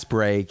our last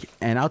break.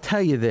 And I'll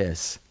tell you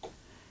this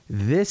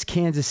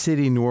Kansas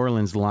City-New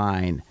Orleans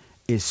line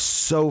is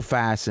so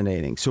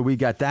fascinating. So we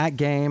got that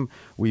game.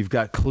 We've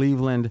got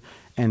Cleveland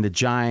and the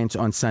Giants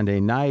on Sunday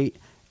night,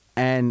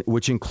 and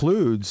which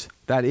includes,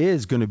 that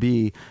is going to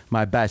be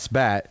my best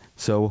bet.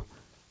 So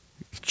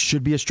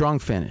should be a strong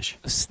finish.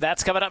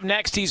 That's coming up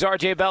next. He's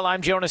RJ Bell.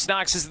 I'm Jonas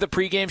Knox. This is the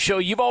pregame show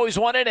you've always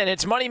wanted, and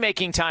it's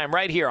money-making time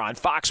right here on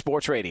Fox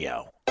Sports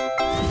Radio.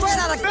 Straight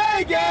out of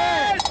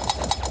Vegas!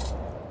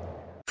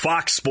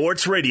 Fox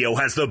Sports Radio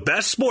has the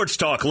best sports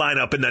talk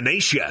lineup in the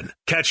nation.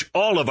 Catch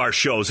all of our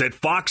shows at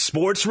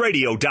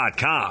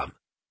foxsportsradio.com.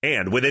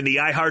 And within the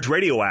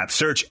iHeartRadio app,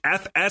 search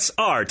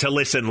FSR to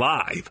listen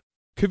live.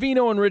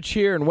 Covino and Rich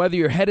here, and whether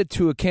you're headed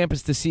to a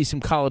campus to see some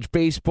college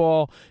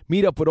baseball,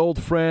 meet up with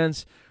old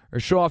friends, or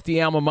show off the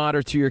alma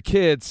mater to your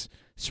kids,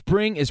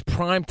 spring is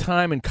prime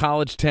time in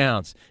college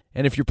towns.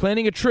 And if you're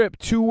planning a trip,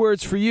 2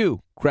 words for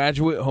you: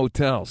 Graduate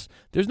Hotels.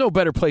 There's no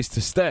better place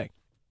to stay.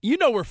 You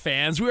know we're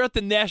fans. We were at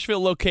the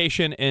Nashville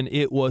location, and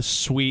it was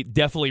sweet.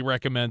 Definitely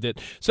recommend it.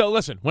 So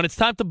listen, when it's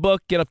time to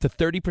book, get up to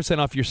 30%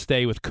 off your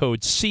stay with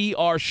code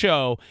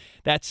CRSHOW.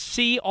 That's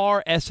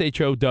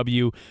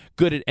CRSHOW.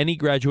 Good at any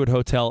Graduate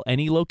Hotel,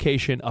 any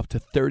location, up to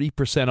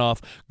 30%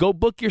 off. Go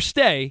book your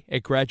stay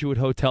at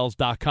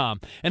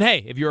graduatehotels.com. And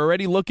hey, if you're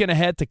already looking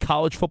ahead to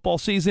college football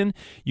season,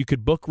 you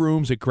could book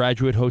rooms at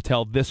Graduate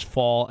Hotel this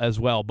fall as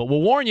well. But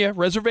we'll warn you,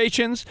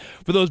 reservations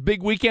for those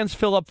big weekends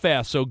fill up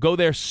fast, so go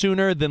there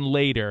sooner than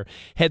later.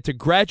 Head to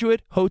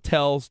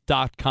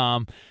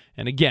graduatehotels.com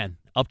And again,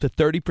 up to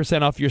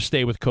 30% off your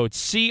stay with code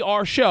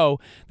CRSHOW.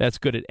 That's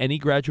good at any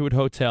Graduate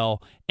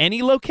Hotel,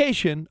 any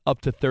location,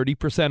 up to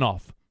 30%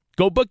 off.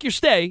 Go book your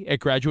stay at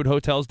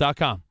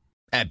graduatehotels.com.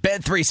 At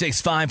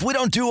Bet365, we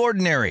don't do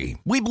ordinary.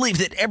 We believe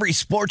that every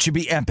sport should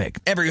be epic.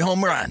 Every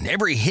home run,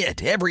 every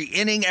hit, every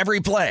inning, every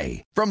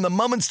play. From the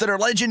moments that are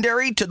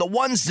legendary to the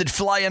ones that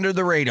fly under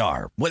the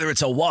radar. Whether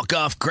it's a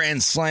walk-off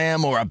grand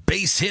slam or a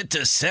base hit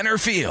to center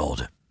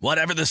field.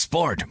 Whatever the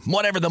sport,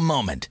 whatever the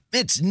moment.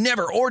 It's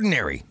never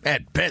ordinary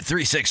at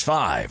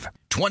Bet365.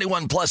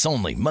 21 plus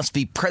only. Must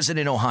be present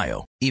in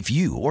Ohio. If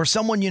you or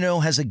someone you know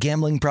has a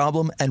gambling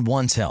problem and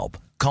wants help,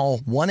 call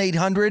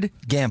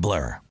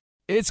 1-800-GAMBLER.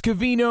 It's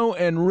Covino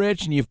and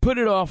Rich, and you've put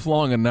it off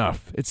long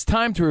enough. It's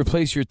time to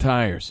replace your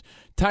tires.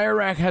 Tire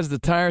Rack has the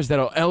tires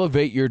that'll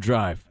elevate your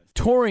drive.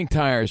 Touring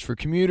tires for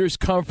commuters'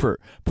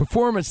 comfort.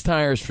 Performance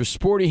tires for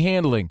sporty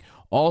handling.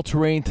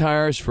 All-terrain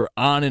tires for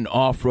on- and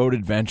off-road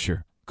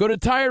adventure. Go to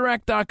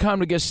TireRack.com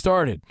to get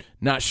started.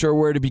 Not sure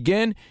where to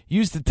begin?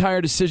 Use the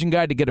Tire Decision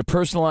Guide to get a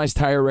personalized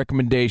tire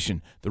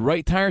recommendation. The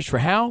right tires for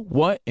how,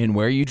 what, and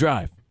where you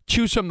drive.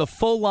 Choose from the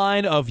full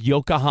line of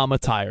Yokohama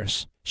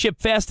tires. Ship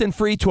fast and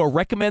free to a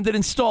recommended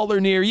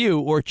installer near you,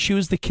 or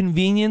choose the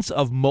convenience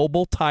of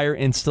mobile tire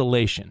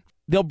installation.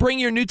 They'll bring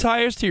your new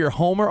tires to your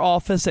home or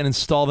office and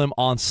install them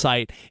on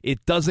site.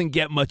 It doesn't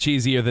get much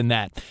easier than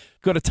that.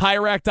 Go to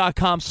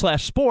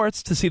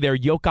TireRack.com/sports to see their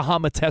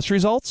Yokohama test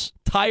results,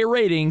 tire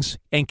ratings,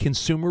 and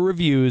consumer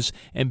reviews,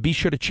 and be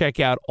sure to check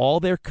out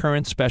all their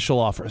current special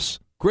offers.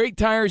 Great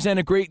tires and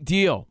a great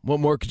deal. What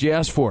more could you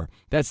ask for?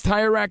 That's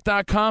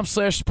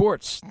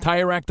TireRack.com/sports.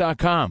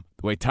 TireRack.com,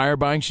 the way tire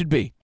buying should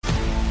be.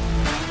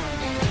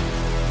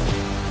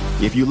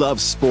 If you love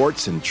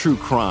sports and true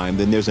crime,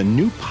 then there's a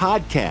new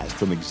podcast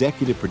from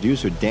executive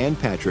producer Dan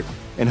Patrick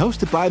and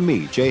hosted by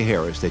me, Jay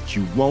Harris, that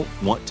you won't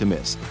want to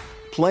miss.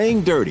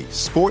 Playing Dirty: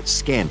 Sports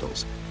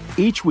Scandals.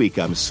 Each week,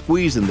 I'm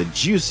squeezing the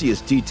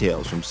juiciest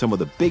details from some of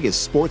the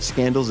biggest sports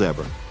scandals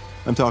ever.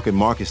 I'm talking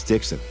Marcus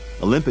Dixon,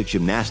 Olympic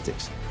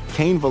gymnastics,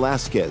 Cain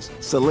Velasquez,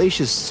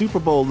 salacious Super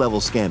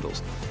Bowl-level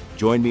scandals.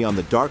 Join me on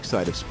the dark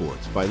side of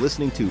sports by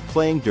listening to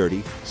Playing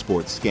Dirty: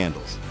 Sports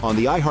Scandals on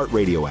the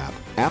iHeartRadio app,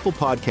 Apple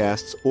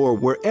Podcasts, or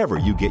wherever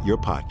you get your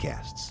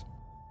podcasts.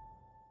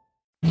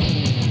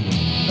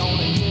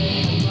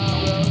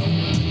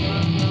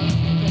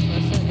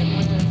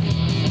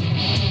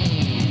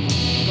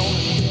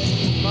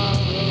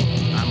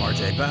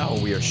 RJ Bell.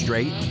 We are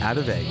straight out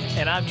of Vegas.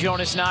 And I'm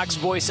Jonas Knox,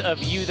 voice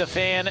of You, the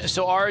Fan.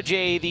 So,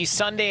 RJ, the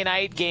Sunday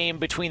night game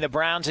between the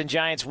Browns and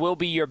Giants will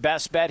be your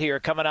best bet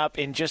here coming up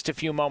in just a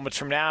few moments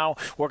from now.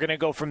 We're going to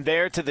go from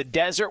there to the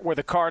desert where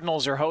the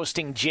Cardinals are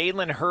hosting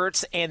Jalen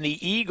Hurts and the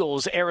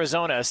Eagles.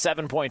 Arizona, a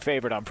 7-point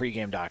favorite on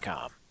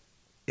pregame.com.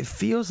 It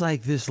feels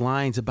like this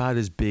line's about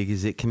as big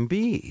as it can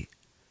be.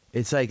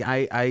 It's like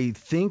I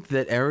think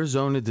that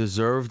Arizona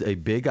deserved a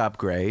big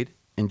upgrade,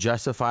 and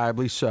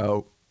justifiably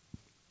so.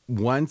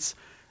 Once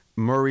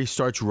Murray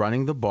starts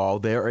running the ball,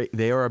 they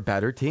are a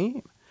better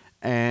team.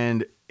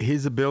 And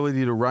his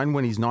ability to run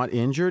when he's not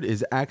injured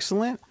is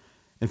excellent.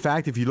 In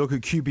fact, if you look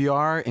at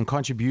QBR and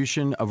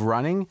contribution of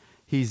running,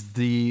 it's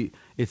the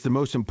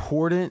most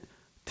important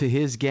to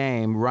his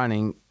game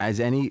running as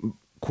any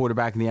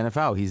quarterback in the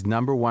NFL. He's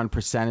number one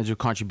percentage of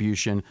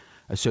contribution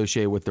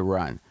associated with the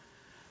run.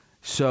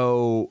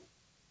 So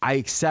I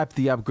accept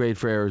the upgrade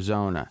for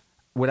Arizona.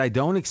 What I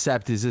don't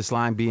accept is this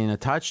line being a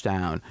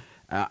touchdown.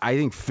 I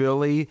think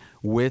Philly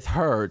with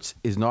Hurts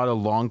is not a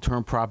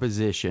long-term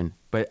proposition,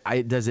 but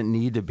it doesn't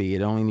need to be.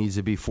 It only needs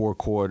to be 4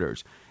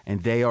 quarters.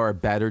 And they are a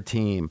better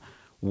team.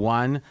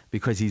 1,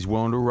 because he's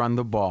willing to run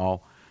the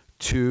ball.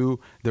 2,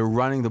 they're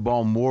running the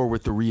ball more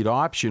with the read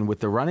option with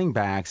the running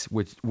backs,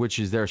 which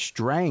is their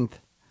strength.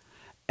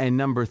 And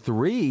number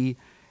 3,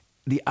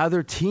 the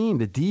other team,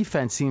 the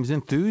defense, seems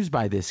enthused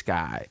by this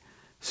guy.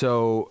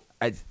 So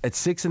at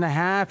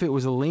 6.5, it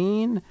was a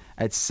lean.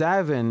 At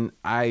 7,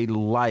 I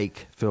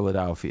like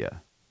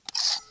Philadelphia.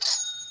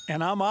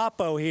 And I'm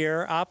Oppo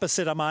here.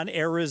 Opposite, I'm on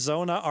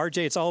Arizona.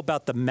 RJ, it's all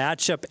about the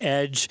matchup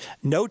edge.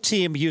 No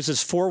team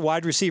uses 4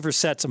 wide receiver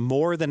sets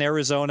more than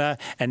Arizona,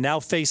 and now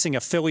facing a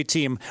Philly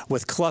team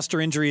with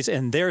cluster injuries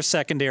in their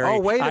secondary.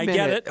 Oh, wait a minute. I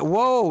get it.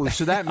 Whoa,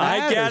 so that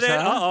matters, I get it.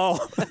 huh?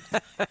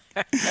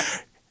 Uh-oh.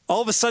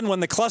 All of a sudden,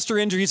 when the cluster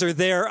injuries are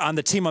there on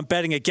the team I'm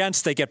betting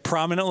against, they get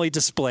prominently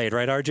displayed,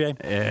 right,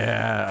 RJ?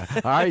 Yeah.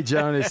 All right,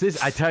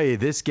 Jonas. I tell you,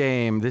 this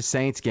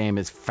Saints game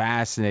is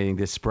fascinating,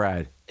 this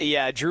spread.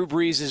 Yeah, Drew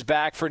Brees is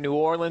back for New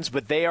Orleans,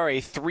 but they are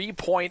a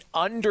 3-point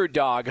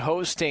underdog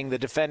hosting the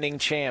defending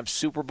champs,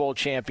 Super Bowl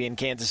champion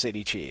Kansas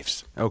City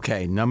Chiefs.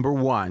 Okay, number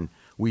 1,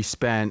 we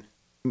spent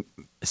a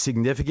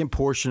significant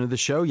portion of the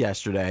show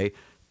yesterday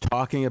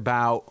talking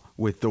about,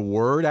 with the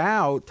word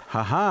out,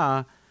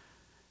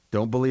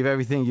 don't believe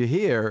everything you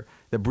hear,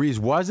 that Brees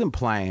wasn't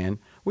playing.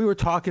 We were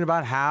talking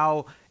about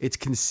how it's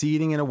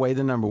conceding in a way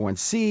the number 1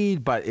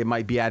 seed, but it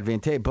might be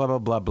advantageous, blah, blah,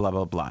 blah, blah,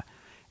 blah, blah.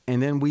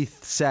 And then we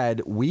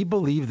said we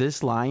believe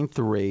this line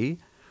 3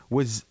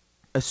 was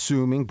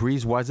assuming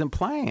Brees wasn't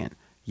playing.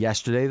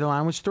 Yesterday, the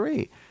line was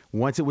 3.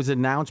 once it was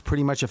announced,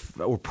 pretty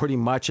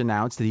much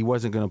announced that he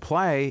wasn't going to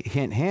play,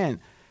 hint, hint,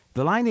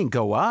 the line didn't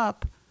go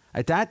up.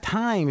 At that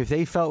time, if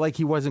they felt like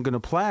he wasn't going to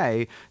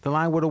play, the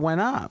line would have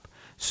went up.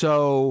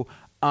 So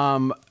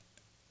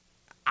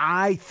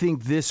I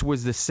think this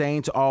was the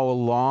Saints all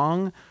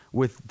along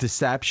with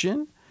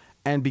deception.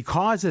 And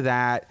because of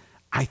that,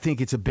 I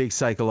think it's a big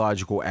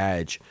psychological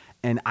edge.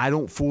 And I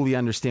don't fully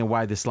understand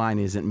why this line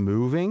isn't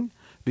moving,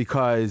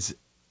 because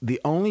the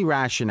only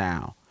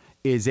rationale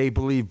is they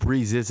believe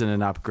Brees isn't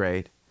an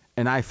upgrade.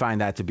 And I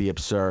find that to be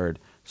absurd.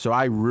 So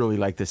I really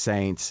like the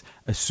Saints,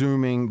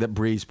 assuming that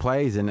Brees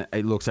plays, and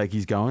it looks like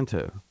he's going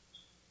to.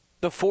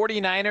 The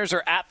 49ers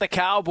are at the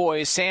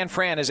Cowboys. San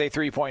Fran is a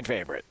 3-point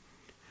favorite.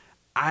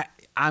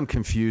 I'm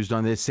confused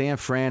on this. San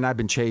Fran, I've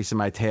been chasing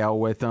my tail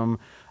with them.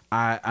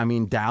 I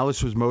mean,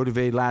 Dallas was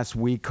motivated last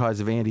week because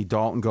of Andy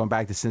Dalton going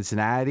back to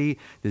Cincinnati.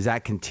 Does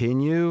that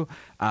continue?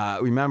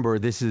 Remember,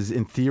 this is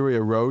in theory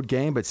a road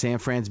game, but San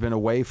Fran's been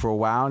away for a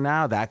while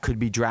now. That could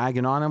be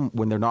dragging on them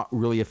when they're not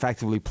really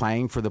effectively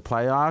playing for the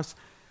playoffs.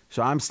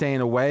 So I'm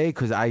staying away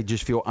because I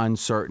just feel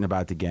uncertain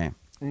about the game.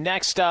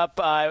 Next up,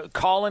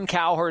 Colin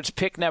Cowherd's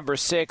pick number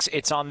 6.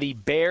 It's on the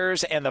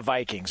Bears and the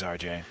Vikings,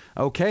 RJ.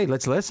 Okay,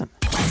 let's listen.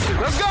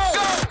 Let's go!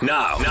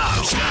 Now.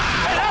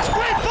 Hey, that's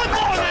great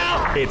football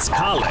now! It's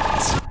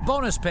Colin's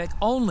bonus pick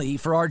only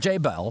for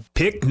RJ Bell.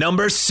 Pick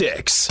number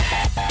 6.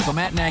 So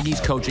Matt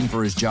Nagy's coaching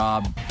for his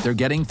job. They're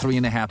getting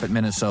 3.5 at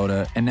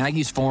Minnesota, and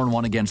Nagy's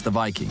 4-1 against the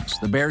Vikings.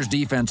 The Bears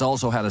defense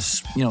also had a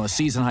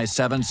season-high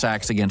 7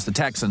 sacks against the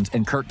Texans,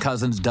 and Kirk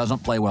Cousins doesn't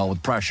play well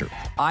with pressure.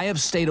 I have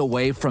stayed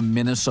away from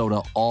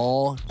Minnesota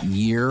all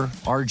year,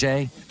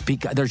 RJ,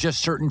 because there's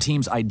just certain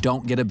teams I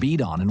don't get a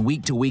beat on, and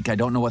week to week I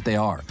don't know what they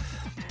are.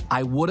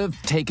 I would have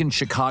taken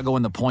Chicago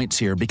in the points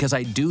here because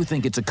I do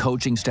think it's a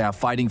coaching staff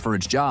fighting for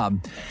its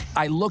job.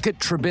 I look at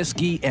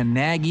Trubisky and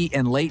Nagy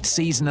and late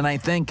season, and I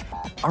think,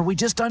 are we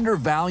just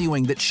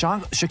undervaluing that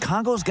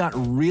Chicago's got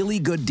really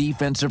good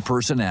defensive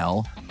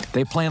personnel?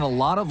 They play in a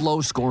lot of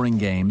low-scoring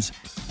games.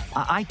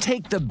 I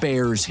take the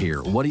Bears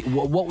here.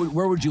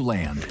 Where would you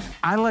land?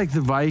 I like the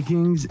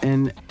Vikings,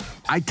 and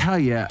I tell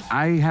you,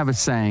 I have a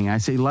saying. I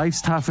say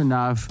life's tough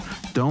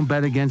enough. Don't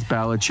bet against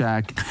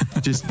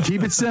Belichick. Just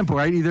keep it simple,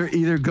 right?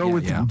 Either go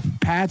with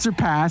Pats or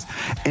pass.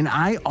 And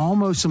I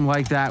almost am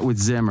like that with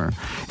Zimmer.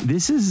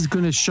 This is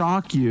going to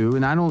shock you,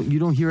 and you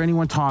don't hear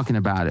anyone talking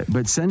about it.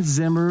 But since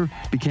Zimmer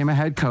became a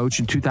head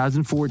coach in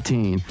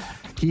 2014,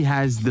 he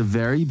has the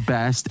very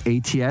best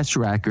ATS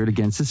record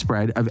against the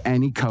spread of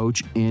any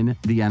coach in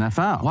the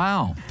NFL.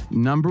 Wow.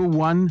 Number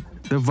 1,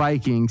 the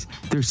Vikings,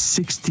 they're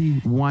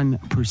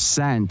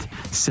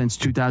 61% since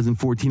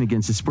 2014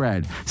 against the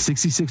spread.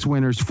 66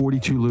 winners,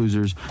 42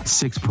 losers,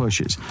 6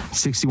 pushes,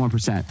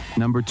 61%.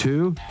 Number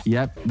 2,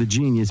 the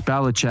genius,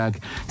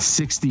 Belichick,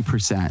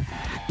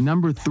 60%.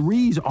 Number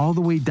 3 is all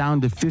the way down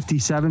to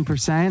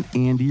 57%,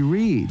 Andy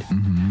Reid.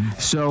 Mm-hmm.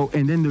 So,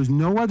 and then there's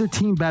no other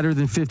team better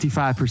than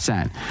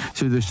 55%.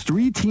 So there's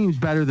 3 teams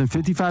better than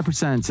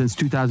 55% since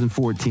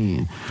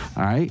 2014.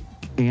 All right,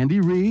 Andy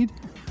Reid,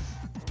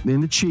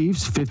 then the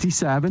Chiefs,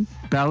 57.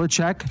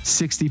 Belichick,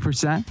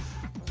 60%.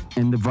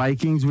 And the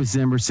Vikings with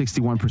Zimmer,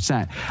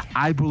 61%.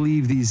 I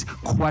believe these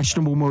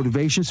questionable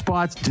motivation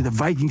spots, do the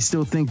Vikings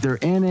still think they're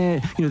in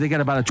it? They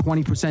got about a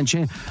 20%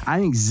 chance. I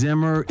think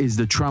Zimmer is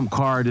the trump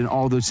card in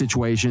all those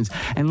situations.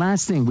 And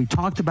last thing, we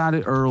talked about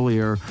it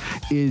earlier,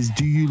 is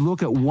do you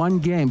look at one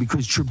game?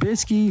 Because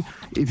Trubisky,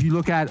 if you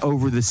look at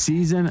over the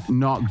season,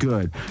 not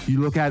good.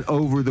 You look at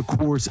over the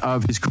course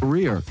of his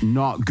career,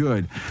 not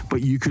good. But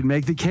you could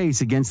make the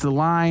case against the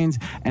Lions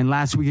and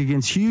last week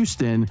against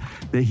Houston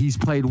that he's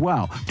played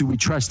well. Do we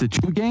trust the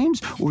 2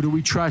 games, or do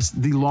we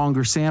trust the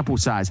longer sample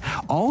size?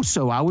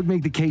 Also, I would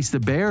make the case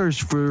the Bears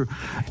for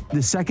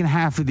the second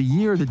half of the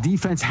year, the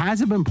defense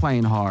hasn't been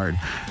playing hard,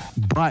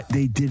 but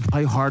they did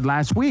play hard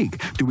last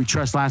week. Do we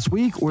trust last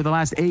week or the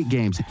last 8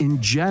 games?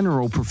 In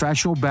general,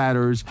 professional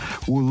bettors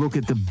will look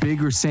at the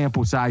bigger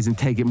sample size and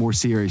take it more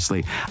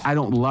seriously. I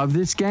don't love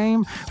this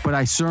game, but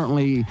I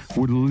certainly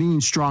would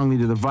lean strongly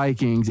to the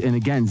Vikings, and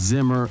again,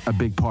 Zimmer, a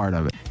big part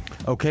of it.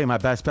 Okay, my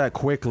best bet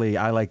quickly.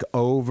 I like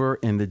over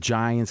in the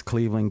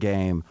Giants-Cleveland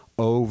game,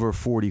 over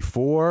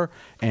 44,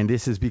 and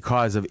this is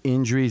because of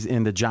injuries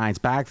in the Giants'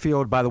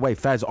 backfield. By the way,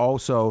 Fez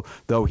also,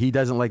 though he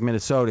doesn't like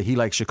Minnesota, he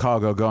likes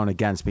Chicago going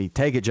against me.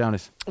 Take it,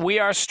 Jonas. We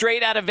are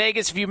straight out of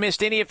Vegas. If you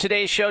missed any of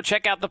today's show,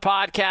 check out the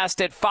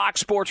podcast at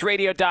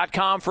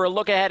foxsportsradio.com for a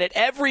look ahead at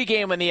every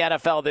game in the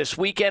NFL this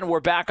weekend. We're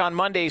back on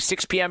Monday,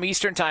 6 p.m.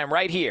 Eastern Time,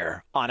 right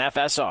here on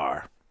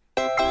FSR.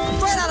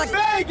 Straight out of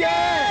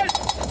Vegas!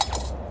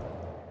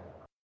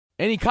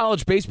 Any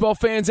college baseball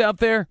fans out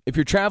there? If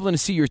you're traveling to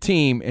see your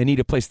team and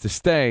need a place to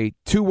stay,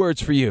 2 words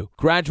for you: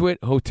 Graduate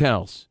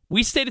Hotels.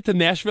 We stayed at the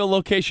Nashville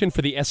location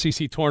for the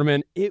SEC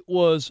tournament. It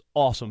was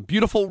awesome.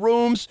 Beautiful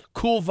rooms,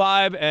 cool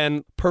vibe,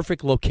 and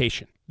perfect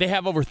location. They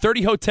have over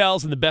 30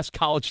 hotels in the best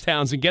college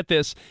towns. And get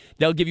this,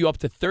 they'll give you up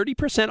to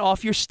 30%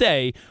 off your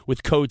stay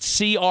with code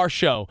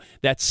CRSHOW.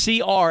 That's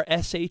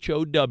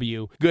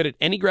CRSHOW. Good at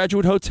any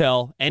Graduate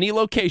Hotel, any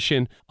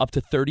location, up to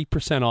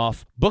 30%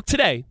 off. Book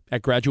today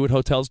at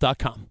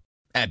graduatehotels.com.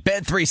 At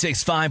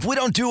Bet365, we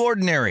don't do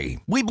ordinary.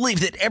 We believe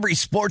that every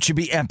sport should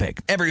be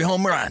epic. Every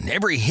home run,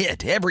 every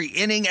hit, every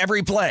inning,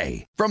 every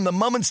play. From the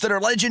moments that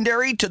are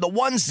legendary to the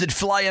ones that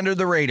fly under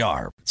the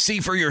radar. See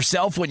for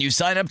yourself when you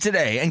sign up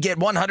today and get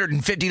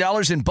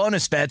 $150 in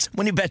bonus bets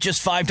when you bet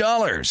just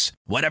 $5.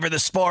 Whatever the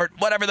sport,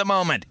 whatever the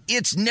moment,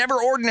 it's never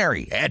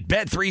ordinary at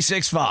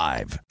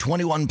Bet365.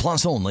 21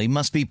 plus only.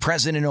 Must be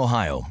present in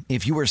Ohio.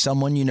 If you or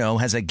someone you know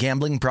has a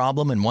gambling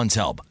problem and wants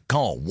help,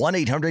 call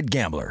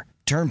 1-800-GAMBLER.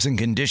 Terms and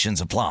conditions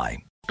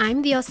apply.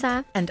 I'm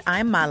Diosa. And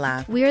I'm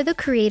Mala. We are the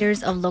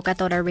creators of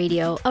Locatora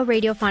Radio, a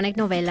radiophonic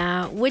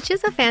novela, which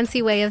is a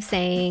fancy way of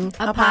saying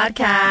a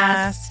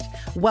podcast.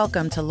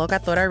 Welcome to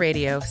Locatora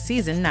Radio,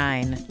 Season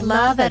 9.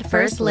 Love at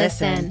first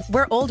listen.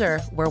 We're older,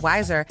 we're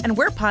wiser, and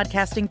we're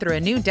podcasting through a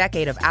new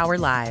decade of our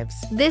lives.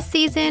 This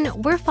season,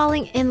 we're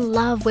falling in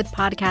love with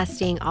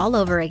podcasting all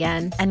over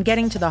again. And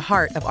getting to the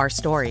heart of our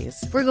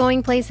stories. We're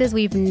going places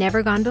we've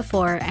never gone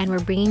before, and we're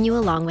bringing you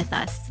along with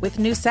us. With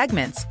new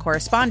segments,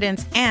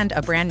 correspondence, and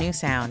a brand new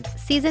sound.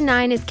 Season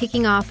 9 is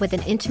kicking off with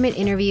an intimate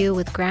interview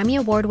with Grammy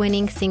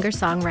Award-winning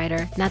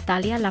singer-songwriter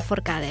Natalia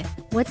Lafourcade.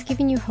 What's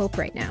giving you hope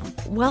right now?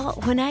 Well,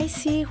 when I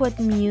see what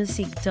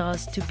music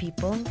does to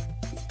people,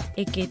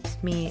 it gives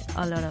me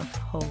a lot of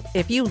hope.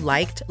 If you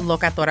liked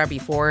Locatora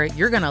before,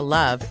 you're going to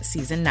love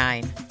Season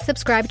 9.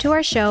 Subscribe to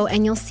our show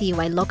and you'll see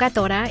why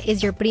Locatora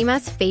is your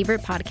prima's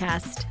favorite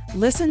podcast.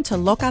 Listen to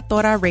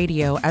Locatora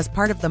Radio as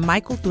part of the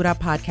My Cultura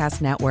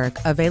Podcast Network,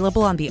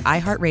 available on the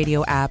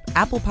iHeartRadio app,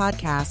 Apple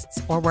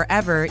Podcasts, or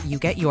wherever you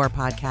get your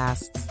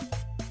podcasts.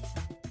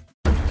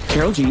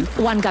 Karol G,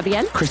 Juan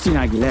Gabriel,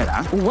 Christina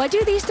Aguilera. What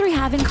do these three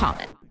have in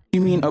common?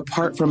 You mean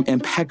apart from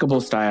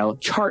impeccable style,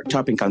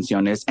 chart-topping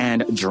canciones,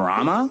 and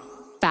drama?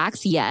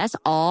 Facts, yes,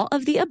 all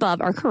of the above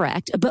are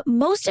correct. But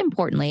most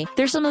importantly,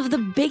 they're some of the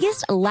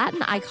biggest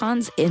Latin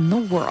icons in the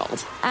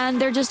world. And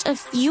they're just a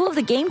few of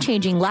the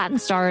game-changing Latin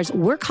stars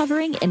we're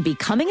covering in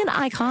Becoming an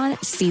Icon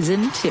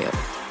Season 2.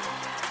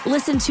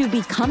 Listen to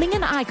Becoming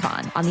an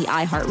Icon on the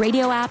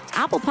iHeartRadio app,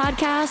 Apple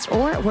Podcasts,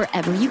 or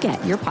wherever you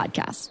get your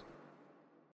podcasts.